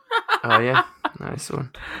 Oh yeah, nice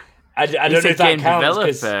one. I He don't know said if that game counts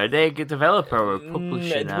 'cause- developer. They're a developer or a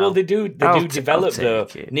publisher now. well, they do I'll develop though.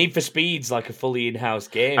 take it. Need for Speed's like a fully in-house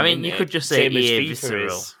game. I mean, you isn't could it? just say Same as EA FIFA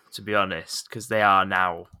Visceral, is. to be honest, because they are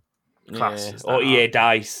now classed Yeah. as Or that, EA aren't they?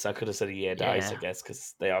 Dice. I could have said EA Dice, Yeah. I guess,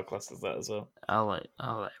 because they are classed as that as well. I'll let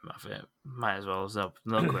him have it. Might as well. There's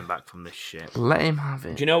no coming back from this shit. Let him have Do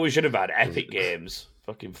it. you know what we should have had? Epic Games.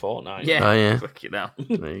 Fucking Fortnite. Yeah. Oh yeah, Fucking hell.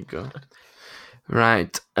 there you go.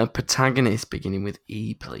 Right, a protagonist beginning with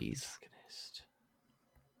E, please.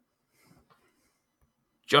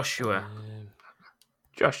 Joshua.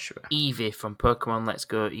 Joshua. Eevee from Pokemon Let's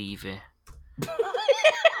Go Eevee.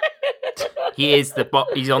 He is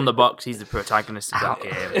he's on the box, he's the protagonist of that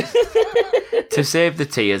game. To save the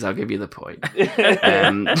tears, I'll give you the point.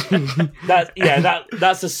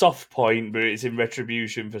 That's a soft point, but it's in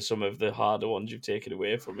retribution for some of the harder ones you've taken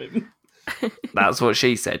away from him. That's what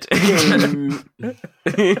she said.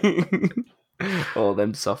 All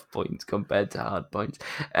them soft points compared to hard points.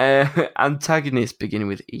 Antagonist beginning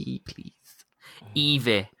with E, please.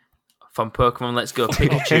 Eevee from Pokemon Let's Go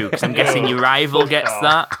Pikachu, because I'm guessing your rival gets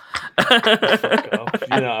that. Fuck off.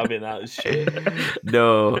 You're not having that shit.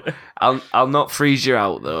 No, I'll not freeze you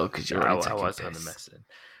out though because you're I already taking was kind of piss.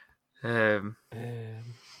 messing.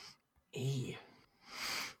 E.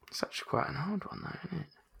 It's actually quite an hard one, though, isn't it?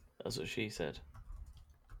 That's what she said.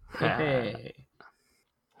 Hey.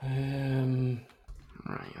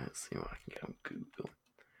 Right, let's see what I can get on Google.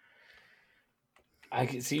 I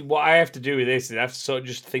can see what I have to do with this is I have to sort of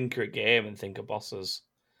just think of a game and think of bosses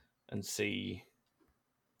and see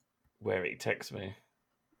where it takes me.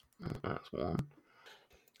 That's one.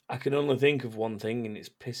 I can only think of one thing and it's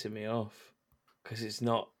pissing me off because it's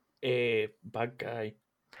not a bad guy.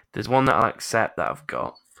 There's one that I'll accept that I've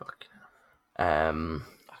got. Fucking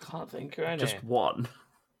I can't think of any. just one.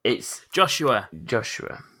 It's Joshua.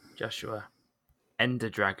 Joshua. Ender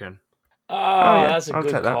Dragon. Oh, yeah, that's a I'll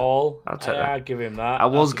good take that. call. I'll take that. I'd give him that. I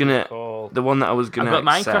was That's a good gonna- call. The one that I was I've gonna got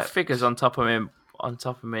Minecraft accept. figures on top of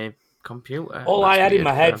my computer. All I That's had in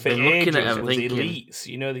my weird. head I've for been looking ages at them was thinking- elites.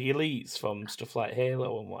 You know the elites from stuff like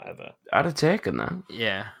Halo and whatever. I'd have taken that.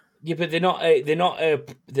 Yeah. Yeah, but they're not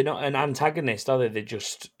an antagonist, are they? They're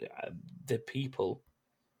just they're people.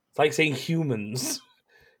 It's like saying humans.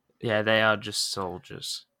 Yeah, they are just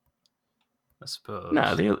soldiers. I suppose.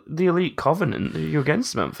 No, the Elite Covenant. You're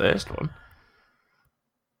against them at first one.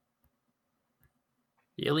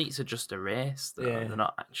 The elites are just a race, though. Yeah. They're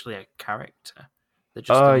not actually a character. They're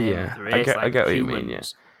just Oh, a name yeah. of the I race. get like what you humans. mean, yeah.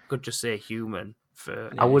 Could just say human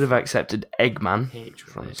for. I would have accepted Eggman H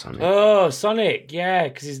from related. Sonic. Oh, Sonic, yeah,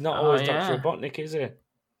 because he's not Oh, always yeah. Dr. Robotnik, is he?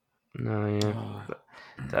 No, yeah. Oh.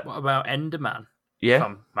 That, What about Enderman yeah.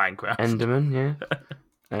 from Minecraft? Enderman, yeah.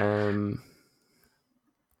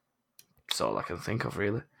 That's all I can think of,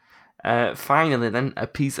 really. Finally, then, a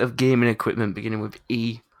piece of gaming equipment beginning with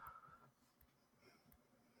E.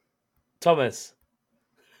 Thomas.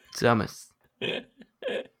 Thomas.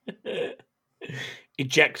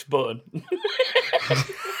 Eject button.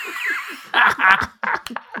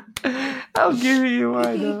 I'll give you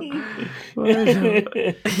why not? Why not?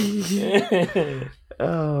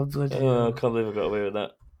 Oh, bloody Oh, I can't believe I got away with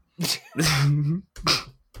that.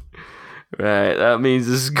 Right, that means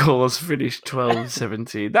the score's finished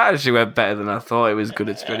 12-17. That actually went better than I thought it was going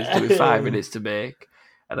to finish. It took me 5 minutes to make.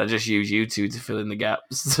 And I just used you two to fill in the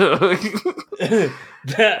gaps. So. Oh,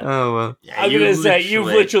 well. Yeah, I'm you going to say, you've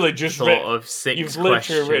literally just thought of 6 You've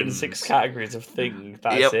literally written questions. 6 categories of things.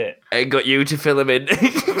 That's Yep. it. I got you to fill them in.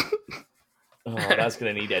 Oh, that's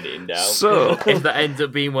going to need editing down. So- If that ends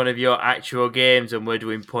up being one of your actual games and we're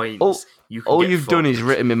doing points, All- you can All get you've done is fucked.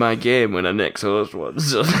 written me my game when I next host one.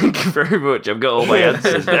 So thank you very much. I've got all my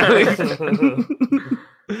answers now.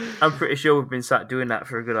 I'm pretty sure we've been sat doing that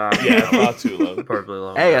for a good hour. Yeah, far too long. Probably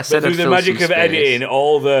long. Hey, I But said through I'd the fill magic some of space. editing,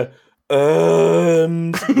 all the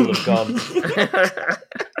will have gone.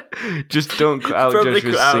 Just don't cut out Probably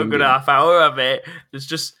Joshua's cut out a singing. good half hour of it. There's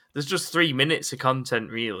just 3 minutes of content,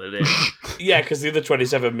 really. Yeah, because the other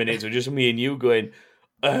 27 minutes were just me and you going,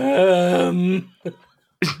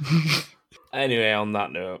 Anyway, on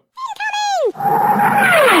that note.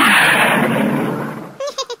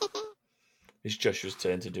 It's Joshua's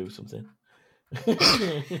turn to do something.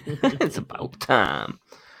 It's about time.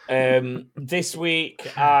 This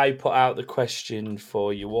week, I put out the question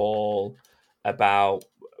for you all about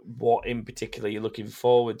what in particular you're looking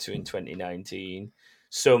forward to in 2019.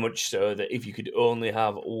 So much so that if you could only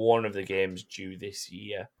have one of the games due this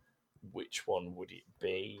year, which one would it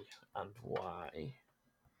be and why?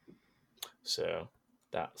 So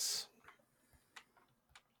that's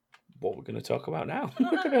what we're going to talk about now.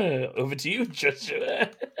 Over to you, Joshua.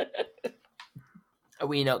 Are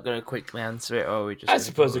we not going to quickly answer it, or are we just? I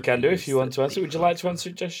suppose we can do if you want to answer. Would you like to answer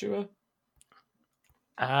it, Joshua?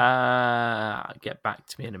 Get back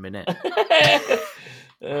to me in a minute.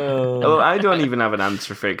 Oh, I don't even have an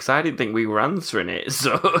answer for it because I didn't think we were answering it.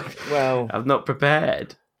 So Well, I've not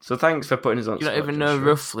prepared. So thanks for putting us on. You don't spot, even know Joshua.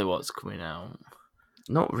 roughly what's coming out.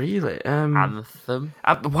 Not really. Anthem.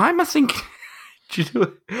 Why am I thinking? Do you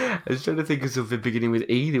know? I was trying to think of something beginning with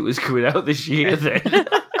E that was coming out this year. Then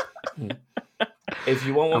if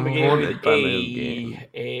you want one I'm beginning haunted with by my own E, game.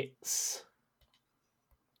 it's...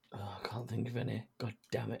 Oh, I can't think of any. God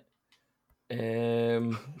damn it.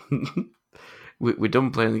 we're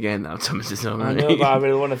done playing the game now. Thomas is on. I know, but I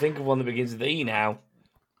really want to think of one that begins with E now.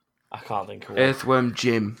 I can't think of one. Earthworm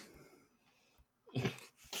Jim.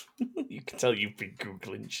 You can tell you've been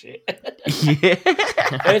Googling shit. Yeah.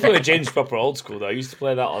 Earthworm Jim's proper old school, though. I used to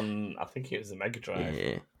play that on, I think it was the Mega Drive.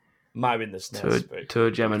 Yeah. Might have been the SNES. but Toe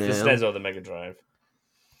Jam and it's the Ale. SNES or the Mega Drive.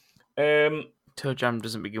 Toe Jam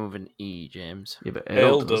doesn't begin with an E, James. Yeah, but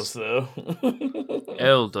Earl does, though.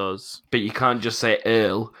 Earl does. But you can't just say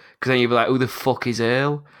Earl, because then you'll be like, who the fuck is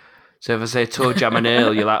Earl? So if I say Toe Jam and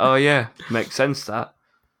Ale, you're like, oh yeah, makes sense that.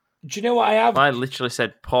 Do you know what I have? I literally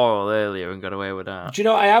said Paul earlier and got away with that. Do you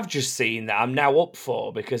know what I have just seen that I'm now up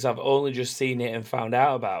for because I've only just seen it and found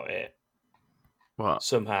out about it What?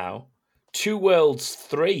 somehow? Two Worlds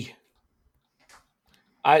 3.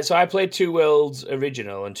 So I played Two Worlds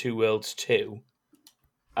Original and Two Worlds 2.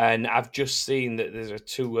 And I've just seen that there's a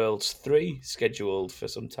Two Worlds 3 scheduled for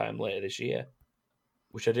some time later this year,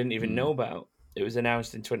 which I didn't even know about. It was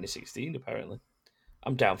announced in 2016, apparently.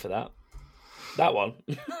 I'm down for that. That one.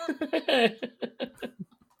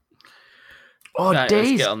 Oh, Right, let's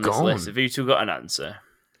Days get on this Gone. list. Have you two got an answer?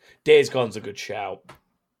 Days Gone's a good shout.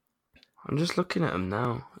 I'm just looking at them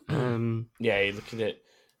now. Yeah, you look at it.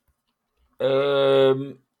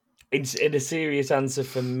 In a serious answer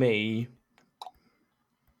for me.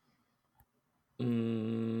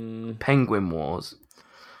 Penguin Wars.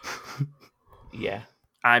 Yeah.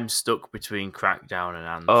 I'm stuck between Crackdown and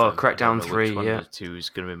Anthem. Oh, I Crackdown don't know 3, which one yeah. of the two is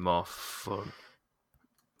going to be more fun.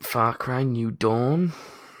 Far Cry New Dawn.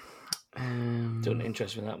 Don't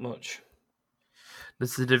interest me that much.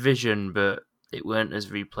 There's the Division, but it weren't as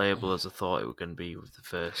replayable as I thought it was going to be with the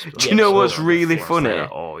first one. Do you know what's So, really it's funny? like,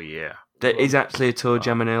 oh, yeah. There is actually a Toe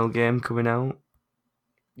Jam and Ale game coming out.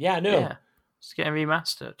 Yeah, I know. Yeah. It's getting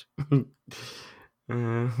remastered.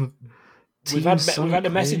 We've had a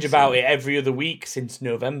message about it every other week since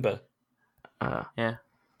November. Yeah.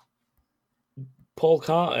 Paul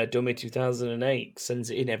Carter, Dummy 2008, sends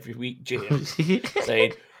it in every week, Jim,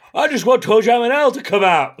 saying, I just want Toe Jam and Ale to come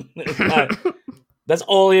out. Like, that's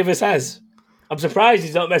all he ever says. I'm surprised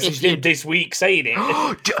he's not messaged in this week saying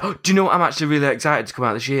it. Do you know what I'm actually really excited to come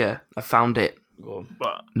out this year? I found it. Go on.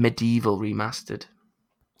 But Medieval Remastered.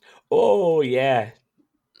 Oh, yeah.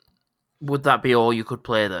 would that be all you could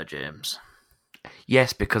play, though, James?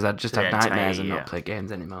 Yes, because I'd just The have entire nightmares and year. not play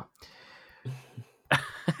games anymore.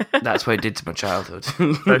 That's what it did to my childhood.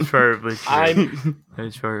 That's probably true. I'm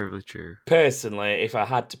That's probably true. personally, if I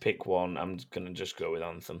had to pick one, I'm gonna just go with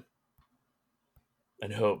Anthem,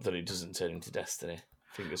 and hope that it doesn't turn into Destiny.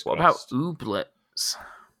 Fingers What about crossed. Ooblets?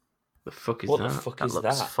 The fuck is What that? the fuck That is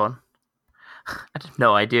looks that? fun. I have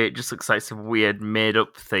no idea. It just looks like some weird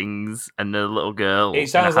made-up things and a little girl. It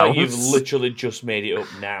sounds in a like you've house. literally just made it up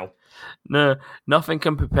now. No, nothing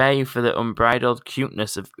can prepare you for the unbridled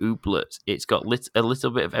cuteness of Ooblets. It's got a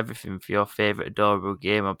little bit of everything for your favourite adorable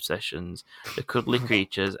game obsessions, the cuddly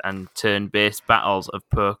creatures and turn-based battles of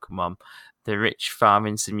Pokemon, the rich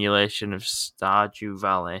farming simulation of Stardew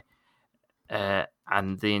Valley,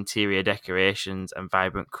 and the interior decorations and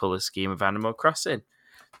vibrant colour scheme of Animal Crossing.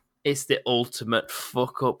 It's the ultimate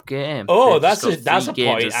fuck-up game. Oh, They've just that's got a three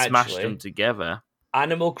games point, and smashed actually. them together.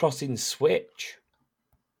 Animal Crossing Switch.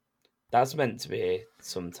 That's meant to be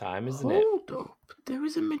sometime, isn't it? Hold up. There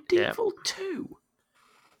is a Medieval 2.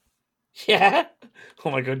 Yeah.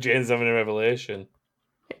 Oh my god, Jane's having a revelation.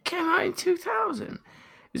 It came out in 2000.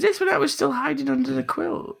 Is this when I was still hiding under the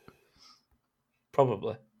quilt?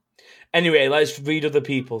 Probably. Anyway, let's read other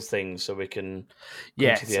people's things so we can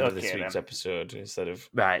come to the end of this week's episode instead of...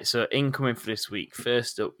 Right, so incoming for this week.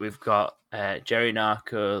 First up, we've got Jerry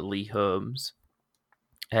Narco Lee Holmes.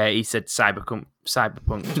 He said Cyberpunk.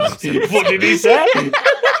 What did he say?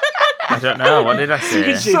 I don't know. What did I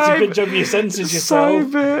say? Shit, good job you censored yourself.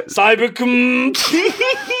 Cyberpunk.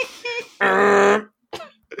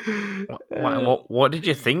 What did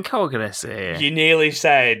you think I was going to say? You nearly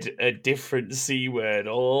said a different C word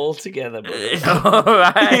altogether, brother. All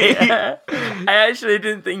right. I actually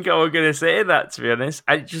didn't think I was going to say that, to be honest.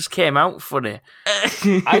 It just came out funny.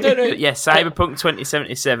 I don't know. But yeah, Cyberpunk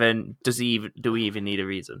 2077. Do we even need a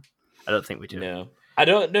reason? I don't think we do. No. I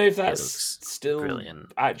don't know if that's looks still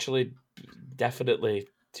brilliant. actually definitely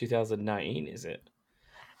 2019, is it?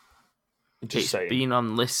 Just It's saying. been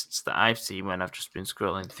on lists that I've seen when I've just been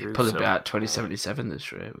scrolling through. Probably so- be at 2077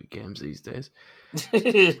 this rate with games these days.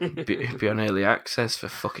 Be on early access for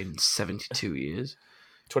fucking 72 years.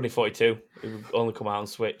 2042. It would only come out on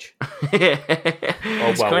Switch.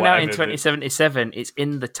 It's well, coming out in whatever. 2077. It's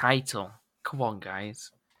in the title. Come on, guys.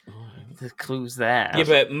 The clue's there. Yeah,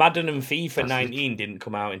 but Madden and FIFA 19 didn't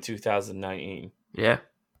come out in 2019. Yeah,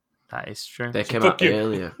 That is true. they came Fuck out you.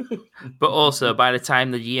 earlier. But also, by the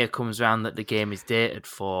time the year comes around that the game is dated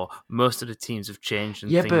for, most of the teams have changed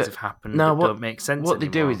and Yeah, things but have happened now that don't make sense What they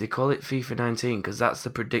do anymore. is they call it FIFA 19 because that's the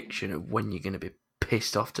prediction of when you're going to be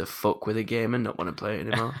pissed off to fuck with a game and not want to play it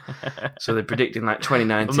anymore. So they're predicting like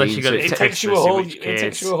 2019. Unless you got so it It Text takes you a message, whole. which It takes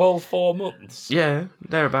case- you a whole 4 months. Yeah,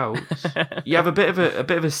 thereabouts. You have a bit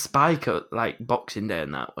of a spike at like Boxing Day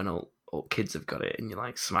and that when all kids have got it and you're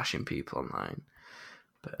like smashing people online.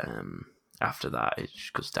 But after that, it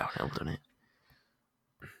just goes downhill, doesn't it?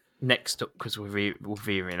 Next up, because we're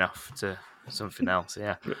veering off to something else,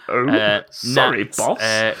 yeah. Sorry, Nat,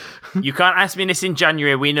 boss. you can't ask me this in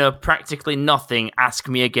January. We know practically nothing. Ask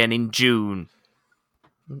me again in June.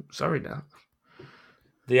 Sorry, now.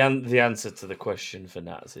 The answer to the question for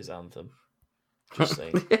Nats is Anthem. Just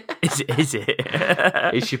saying. Is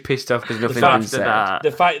it? Is she pissed off because nothing's fact been After said? that,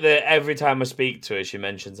 The fact that every time I speak to her, she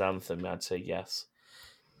mentions Anthem, I'd say yes.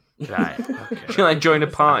 right? Okay. She like joined a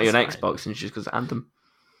party on That's fine. Xbox and she just goes Anthem.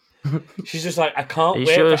 She's just like, I can't Are you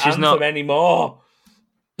wait sure for she's Anthem not- anymore.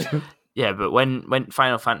 Yeah, but when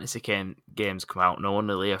Final Fantasy games come out, no one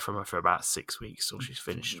will hear from her for about 6 weeks, so she's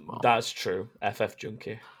finished them all. That's true. FF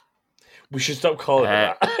Junkie. We should stop calling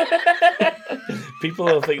her that. People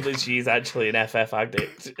will think that she's actually an FF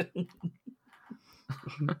addict.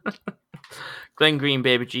 Glen Green,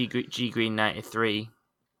 baby, G Green 93,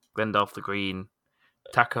 Glendolph the Green,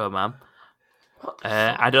 Taco Man.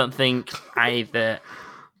 I don't think either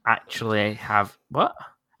actually have what?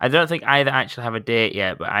 I don't think either actually have a date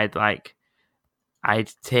yet, but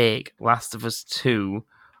I'd take Last of Us 2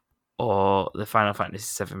 or the Final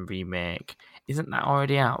Fantasy VII remake. Isn't that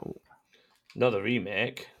already out? Not the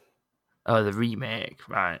remake. Oh, the remake,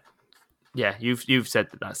 right? Yeah, you've said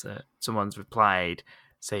that that's it. Someone's replied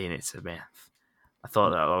saying it's a myth. I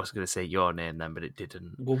thought that I was going to say your name then, but it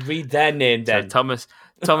didn't. We'll read their name So then.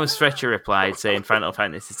 Thomas Fletcher replied saying Final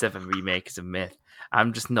Fantasy VII remake is a myth.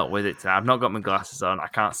 I'm just not with it today. I've not got my glasses on. I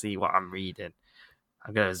can't see what I'm reading.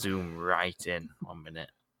 I'm going to zoom right in 1 minute.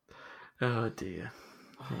 Oh dear.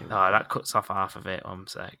 Oh, that cuts off half of it. 1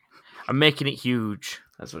 sec. I'm making it huge.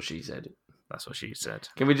 That's what she said. That's what she said.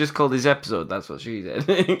 Can we just call this episode? That's what she said.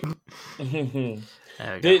 There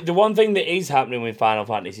we go. The one thing that is happening with Final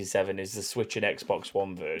Fantasy VII is the Switch and Xbox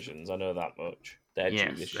One versions. I know that much. They're due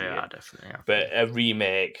Yes, this they year. are definitely. But a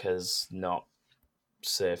remake has not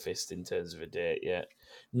surfaced in terms of a date yet.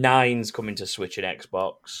 9's coming to Switch and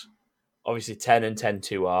Xbox. Obviously, 10 and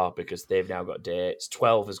 10.2 are because they've now got dates.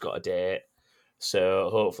 12 has got a date. So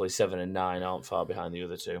hopefully 7 and 9 aren't far behind the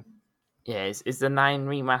other two. Yeah, is the 9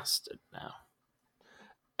 remastered now?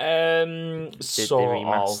 Did Did sort they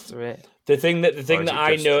remaster it? The thing that Or is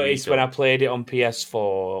I it just noticed when I redone? played it on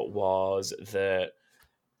PS4 was that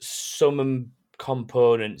some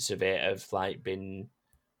components of it have like been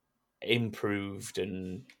improved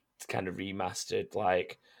and kind of remastered,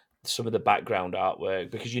 like some of the background artwork,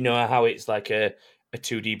 because you know how it's like a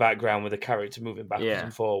 2D background with a character moving backwards Yeah.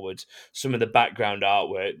 and forwards. Some of the background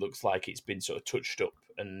artwork looks like it's been sort of touched up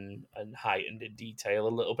and heightened in detail a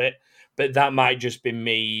little bit, but that might just be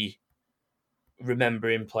me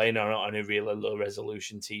remembering playing on a really low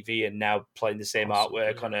resolution TV and now playing the same Possibly,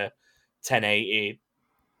 artwork on a 1080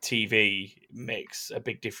 TV makes a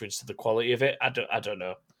big difference to the quality of it. I don't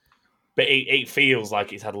know, but it feels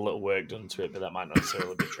like it's had a little work done to it, but that might not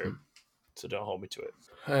necessarily be true. So don't hold me to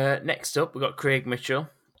it. Next up, we've got Craig Mitchell.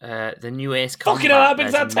 The new Ace Fucking Combat. hell, how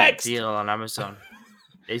big's There's that a mint text? deal on Amazon.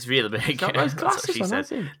 It's really big. He's got those That's what glasses she on, said.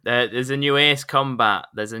 hasn't he? There's a new Ace Combat.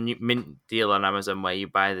 There's a new mint deal on Amazon where you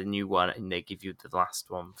buy the new one and they give you the last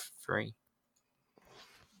one for free.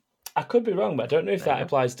 I could be wrong, but I don't know if There you that go.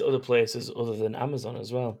 applies to other places other than Amazon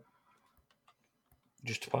as well.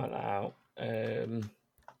 Just to point that out.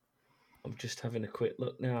 I'm just having a quick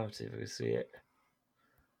look now to see if I can see it.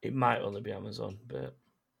 It might only be Amazon, but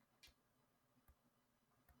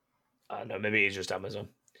I don't know, maybe it's just Amazon.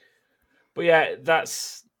 But yeah,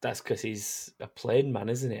 that's because he's a plane man,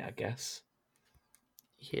 isn't it? I guess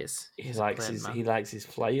He is. he He's a likes plane his man. he likes his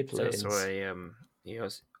flyer He's planes. he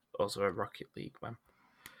was also a Rocket League man.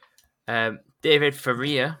 David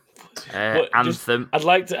Faria, What, just- Anthem. I'd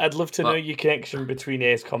love to know your connection between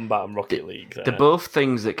Ace Combat and Rocket League. They're both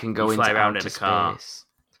things that can go You into fly around in outer a car. space.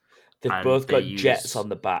 They've and both they got use- jets on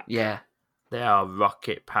the back. Yeah. They are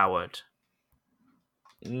rocket powered.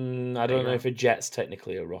 I There don't you know go. if a jet's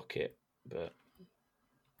technically a rocket, but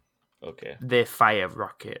okay. They fire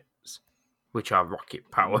rockets, which are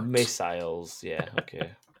rocket powered. Missiles, yeah,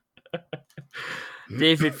 okay.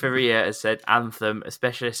 David Faria has said Anthem,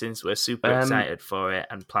 especially since we're super Um, excited for it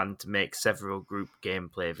and plan to make several group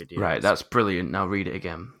gameplay videos. Right, that's brilliant. Now read it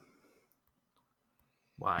again.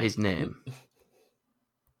 why His name.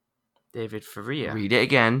 David Faria. Read it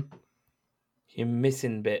again. You're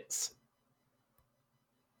missing bits.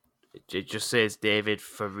 It just says David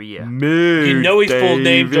Faria. You know his full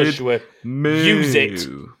name, Joshua. Use it.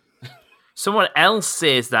 Someone else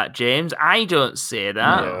says that, James. I don't say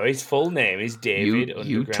that. No, his full name is David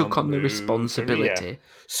You Underground took on the Moo responsibility. Faria.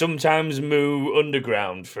 Sometimes Moo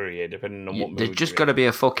Underground Faria, depending on what mood There's just you're got to in. be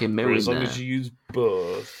a fucking But moo in as long there. as you use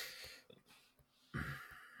both.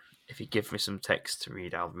 If you give me some text to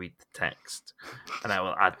read, I'll read the text. And I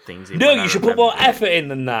will add things in. No, when I you should put more remember. effort in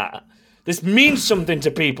than that. This means something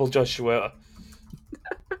to people, Joshua.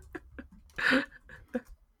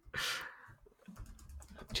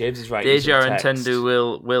 James is right. Deja and Tendu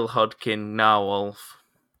Will Hodkin Narwolf.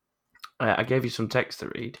 I gave you some text to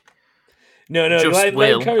read. No, Just let him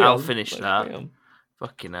Will. carry I'll on. finish Let him that. carry on.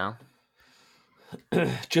 Fucking hell.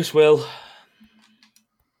 Just Will.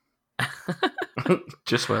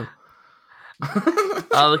 Just well.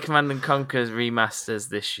 Are the Command and Conquer remasters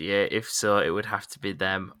this year? If so, it would have to be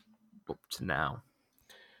them up to now.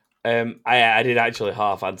 I did actually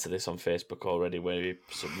half answer this on Facebook already where he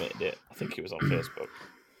submitted it. I think it was on Facebook.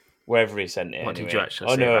 Wherever he sent it. What anyway. did you actually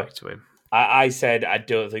say no. back to him? I said I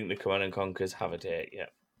don't think the Command and Conquers have a date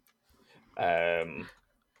yet.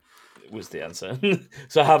 Was the answer.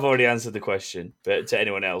 So I have already answered the question, but to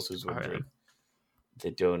anyone else who's wondering, Alright. they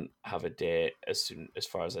don't have a date as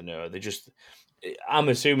far as I know. I'm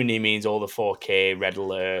assuming he means all the 4K red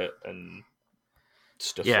alert and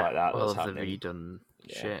stuff like that. all That's of the happening. redone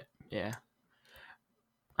Yeah. shit. Yeah.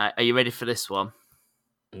 Are you ready for this one?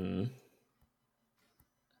 Mm.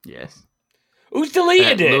 Yes. Who's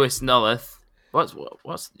deleted it? Lewis Nolleth. What?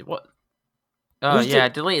 Oh Who's yeah, I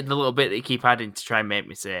deleted the little bit that you keep adding to try and make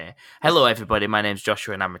me say, "Hello, everybody. My name's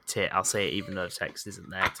Joshua, and I'm a tit." I'll say it even though the text isn't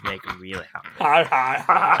there to make him really happy.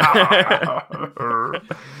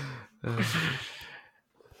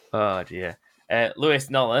 Oh dear. Lewis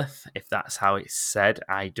Nolleth, if that's how it's said,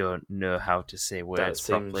 I don't know how to say words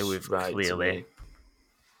properly. We've clearly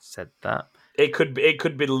said that. It could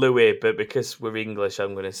be Louis, but because we're English,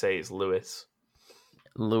 I'm going to say it's Lewis.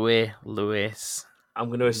 Lewis. I'm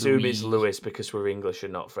going to assume it's Louis. Lewis because we're English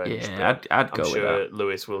and not French. Yeah, but I'd go I'm with sure that.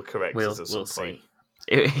 Lewis will correct us at some We'll point. see.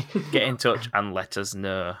 Get in touch and let us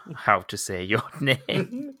know how to say your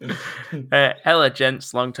name. Ella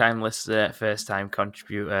Gents, long-time listener, first-time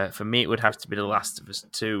contributor. For me, it would have to be The Last of Us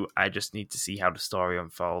 2. I just need to see how the story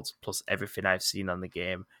unfolds. Plus, everything I've seen on the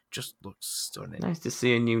game just looks stunning. Nice to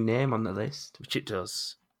see a new name on the list. Which it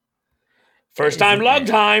does. First time, long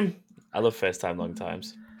time. I love first time, long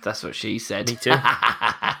times. That's what she said. Me too.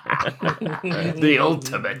 The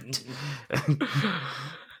ultimate.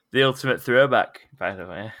 The ultimate throwback, by the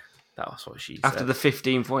way. That was what she said. After the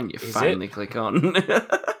 15th one, you Is finally click on.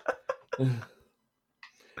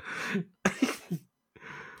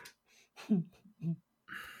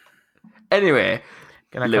 Anyway,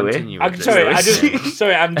 Can I Louis? continue with I'm this?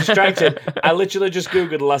 sorry, I'm distracted. I literally just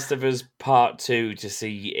googled Last of Us Part 2 to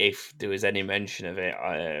see if there was any mention of it,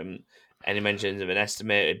 any mentions of an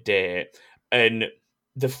estimated date. And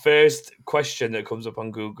the first question that comes up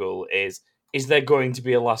on Google is there going to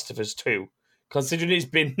be a Last of Us 2? Considering it's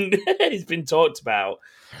been it's been talked about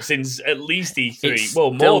since at least E3,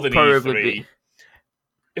 well, more than E3.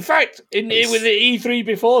 In fact, it was the E3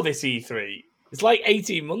 before this E3. It's like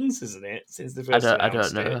 18 months, isn't it, since the first I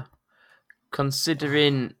don't know. it.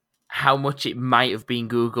 Considering how much it might have been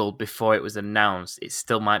Googled before it was announced, it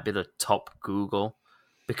still might be the top Google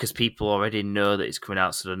because people already know that it's coming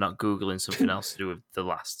out, so they're not Googling something else to do with The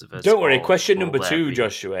Last of Us. Don't worry, question or number 2, whatever.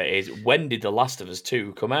 Joshua, is when did The Last of Us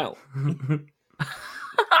 2 come out?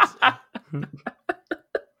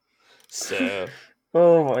 So,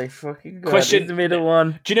 Oh my fucking god! Question- Is the middle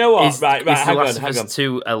one. do you know what? Is Right, The hang Last on. of Us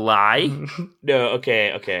 2 a lie? No,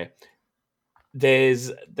 okay. There's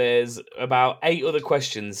about 8 other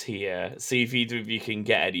questions here. See if either of you can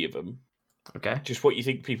get any of them. okay. Just what you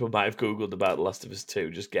think people might have Googled about The Last of Us 2.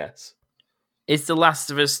 Just guess. Is The Last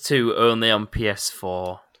of Us 2 only on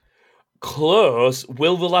PS4? Close.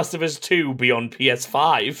 Will The Last of Us 2 be on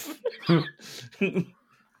PS5?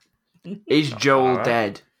 Is Joel Alright.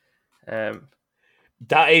 dead?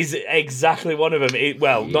 That is exactly one of them.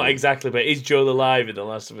 Not Yeah. exactly, but is Joel alive in The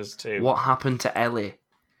Last of Us 2? What happened to Ellie?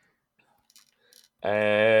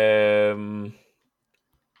 That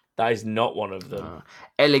is not one of them.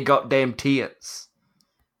 Ellie got damn tears.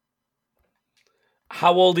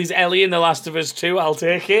 How old is Ellie in The Last of Us 2? I'll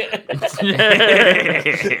take it.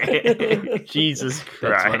 Jesus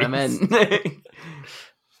Christ. That's what I meant.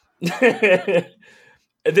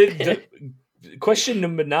 The question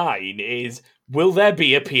number 9 is: will there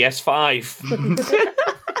be a PS5?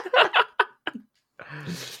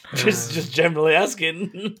 just generally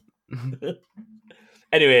asking.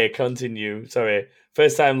 Anyway, continue. Sorry,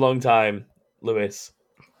 first time, long time, Lewis.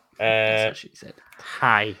 That's what she said.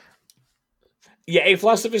 Hi. Yeah, if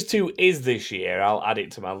Last of Us 2 is this year, I'll add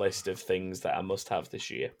it to my list of things that I must have this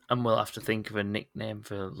year. And we'll have to think of a nickname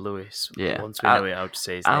for Lewis Yeah, once we know how to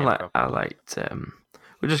say his name properly. I liked.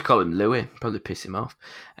 We'll just call him Louis. Probably piss him off.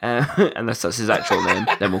 Unless that's his actual name,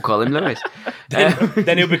 then we'll call him Lewis.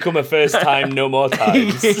 Then he'll become a first time no more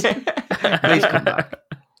times. Please come back.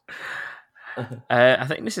 I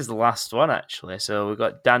think this is the last one, actually. So we've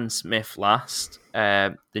got Dan Smith last.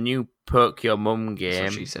 The new Poke Your Mum game.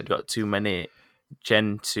 what she said. Got too many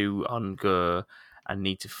Gen 2 on go and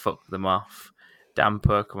need to fuck them off. Damn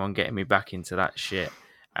Pokemon getting me back into that shit.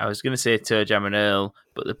 I was going to say Toe Jam and Earl,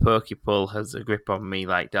 but the Pokepull has a grip on me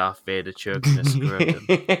like Darth Vader choking a scrotum.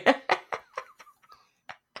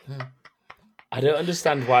 I don't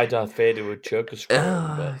understand why Darth Vader would choke a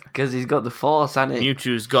scrotum. but Because he's got the Force, hasn't he?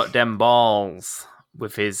 Mewtwo's got them balls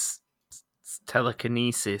with his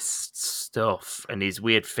telekinesis stuff and his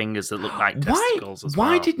weird fingers that look like testicles as well.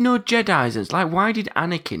 Why did no Jedis? Like, why did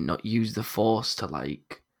Anakin not use the Force to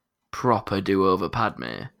like proper do over Padme?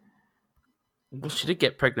 Well, she did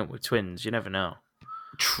get pregnant with twins. You never know.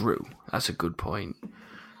 True, that's a good point.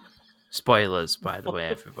 Spoilers, by the way,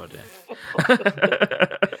 everybody.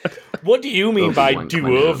 what do you mean by Obi-Wan do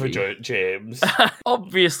Kenobi. over, James?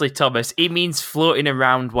 Obviously, Thomas, he means floating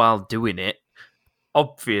around while doing it.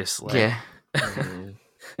 Obviously. Yeah.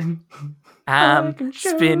 I'm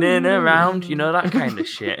spinning around, you know, that kind of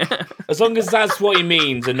shit. As long as that's what he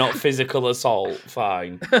means and not physical assault,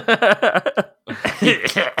 fine.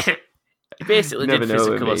 He basically Never did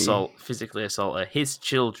know with me. physically assault her. His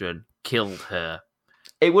children killed her.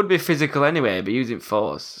 It would be physical anyway, but using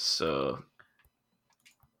Force, so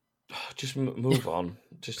Just move on.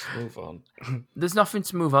 Just move on. There's nothing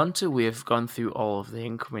to move on to. We've gone through all of the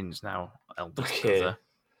incomings now, eldest Okay. brother.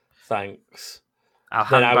 Thanks. I'll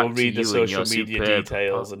Then hand I will back to read the you and social your media superb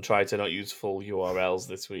details and try to not use full URLs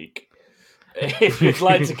this week. If you'd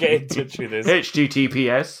like to get in touch with us,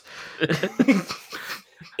 HTTPS.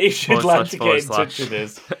 If you'd like to get in touch / with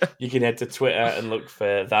us, you can head to Twitter and look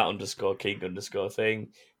for that_king_thing. You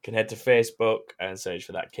can head to Facebook and search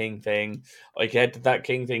for That King Thing. Or you can head to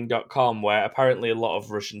thatkingthing.com, where apparently a lot of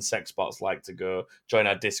Russian sex bots like to go join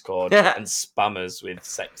our Discord and spam us with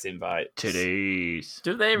sex invites. Titties.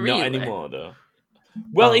 Do they really? Not anymore, though.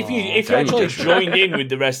 Well, if you actually joined in with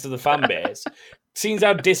the rest of the fan base, seems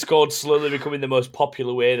how Discord's slowly becoming the most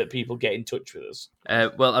popular way that people get in touch with us.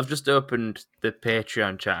 Well, I've just opened the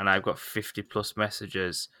Patreon chat and I've got 50 plus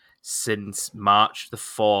messages since March the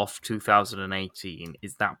 4th, 2018.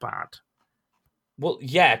 Is that bad? Well,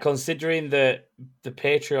 yeah, considering that the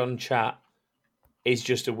Patreon chat is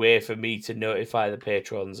just a way for me to notify the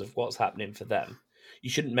patrons of what's happening for them. You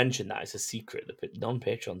shouldn't mention that. It's a secret. The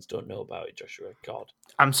non-patrons don't know about it, Joshua. God.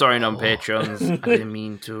 I'm sorry, non-patrons. I didn't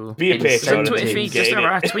mean to. Be a patron. Does the Twitter feed just have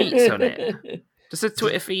our tweets on it? Does the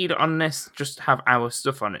Twitter feed on this just have our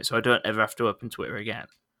stuff on it so I don't ever have to open Twitter again?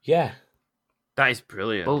 Yeah. That is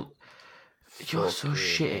brilliant. Well, you're so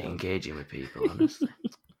shit at engaging with people, honestly.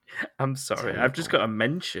 I'm sorry. I've just got to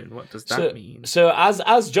mention. What does that mean? So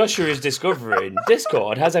as Joshua is discovering,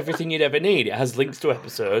 Discord has everything you'd ever need. It has links to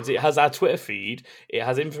episodes. It has our Twitter feed. It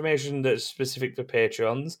has information that's specific for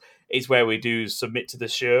patrons. It's where we do submit to the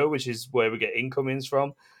show, which is where we get incomings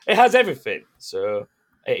from. It has everything. So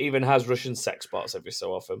it even has Russian sex bots every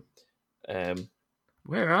so often.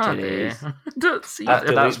 Where are they? I don't see them.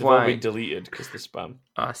 That's they've why all been deleted because they're spam.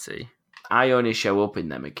 Oh, I see. I only show up in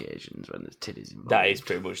them occasions when there's titties involved. That is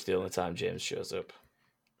pretty much the only time James shows up.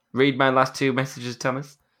 Read my last two messages,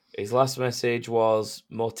 Thomas. His last message was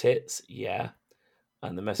more tits, yeah.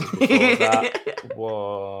 And the message before that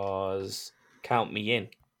was count me in.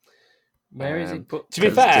 Where is it? To be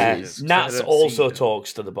fair, titties. Nats also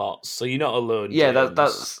talks to the bots, so you're not alone. Yeah, James.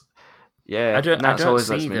 that's yeah. I don't always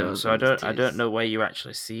see lets me know them, so I don't know where you're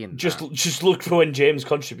actually seeing. Just look for when James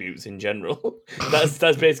contributes in general. that's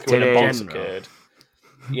basically when a bot's occurred.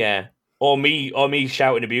 Yeah. Or me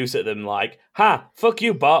shouting abuse at them like, "Ha, fuck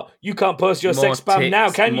you, bot! You can't post your sex spam now,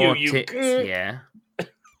 can you? Yeah."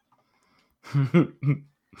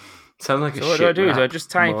 Sounds like a so what shit do I do? rap. Do I just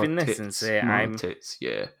type More in this tits, and say more I'm tits,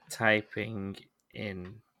 yeah. typing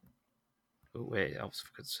in? Oh, wait, I also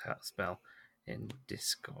forgot how to spell in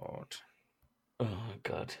Discord. Oh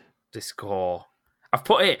God, Discord. I've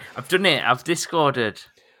done it. I've Discorded.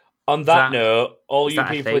 On that note, all you a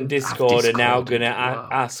people thing? in Discord are now going to Wow.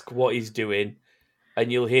 ask what he's doing,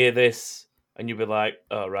 and you'll hear this, and you'll be like,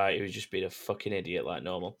 "Oh right, he was just being a fucking idiot like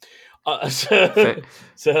normal." So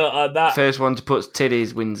that First one to put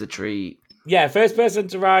titties wins a treat. yeah, first person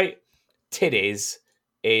to write titties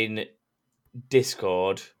in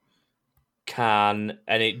Discord can,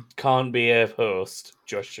 and it can't be a host,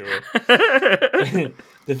 Joshua.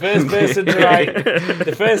 The first person to write,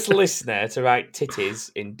 the first listener to write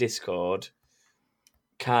titties in Discord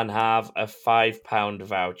can have a £5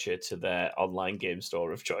 voucher to their online game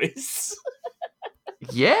store of choice.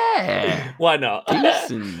 Yeah. Why not?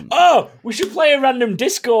 Decent. Oh, we should play a random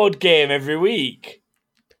Discord game every week.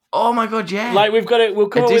 Oh my god, yeah. Like we'll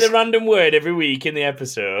come up with a random word every week in the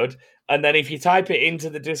episode, and then if you type it into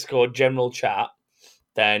the Discord general chat,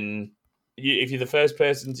 then if you're the first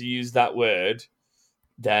person to use that word,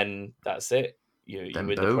 then that's it. You win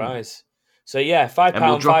the prize. So yeah, £5,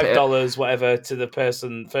 $5, whatever, to the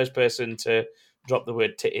first person to drop the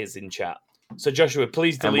word titties in chat. So Joshua,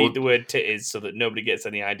 please delete the word titties so that nobody gets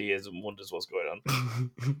any ideas and wonders what's going on.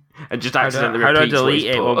 And just accidentally how do I repeats what delete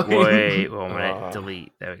he's it? put. Wait, 1 minute.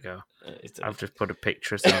 Delete. There we go. I've just put a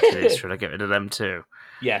picture of some titties. Should I get rid of them too?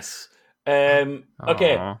 Yes. Okay.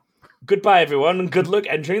 Aww. Goodbye, everyone, and good luck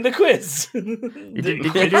entering the quiz. Did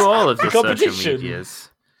you do all of the social medias?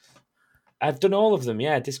 I've done all of them,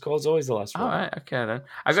 yeah. Discord's always the last one. All right, okay then.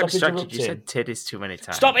 I got distracted. You said titties too many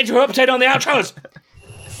times. Stop interrupting on the outros!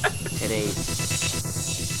 Titties.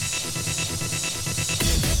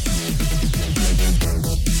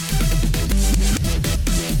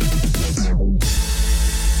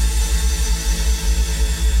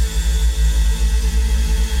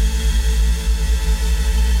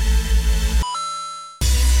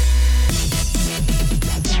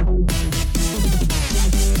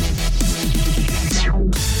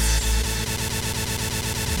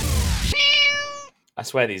 I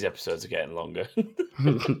swear these episodes are getting longer.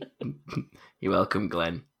 You're welcome,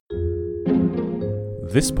 Glenn.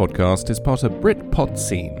 This podcast is part of Britpod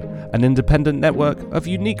Scene, an independent network of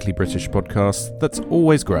uniquely British podcasts that's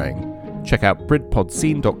always growing. Check out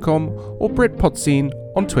BritpodScene.com or Britpod Scene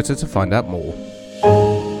on Twitter to find out more.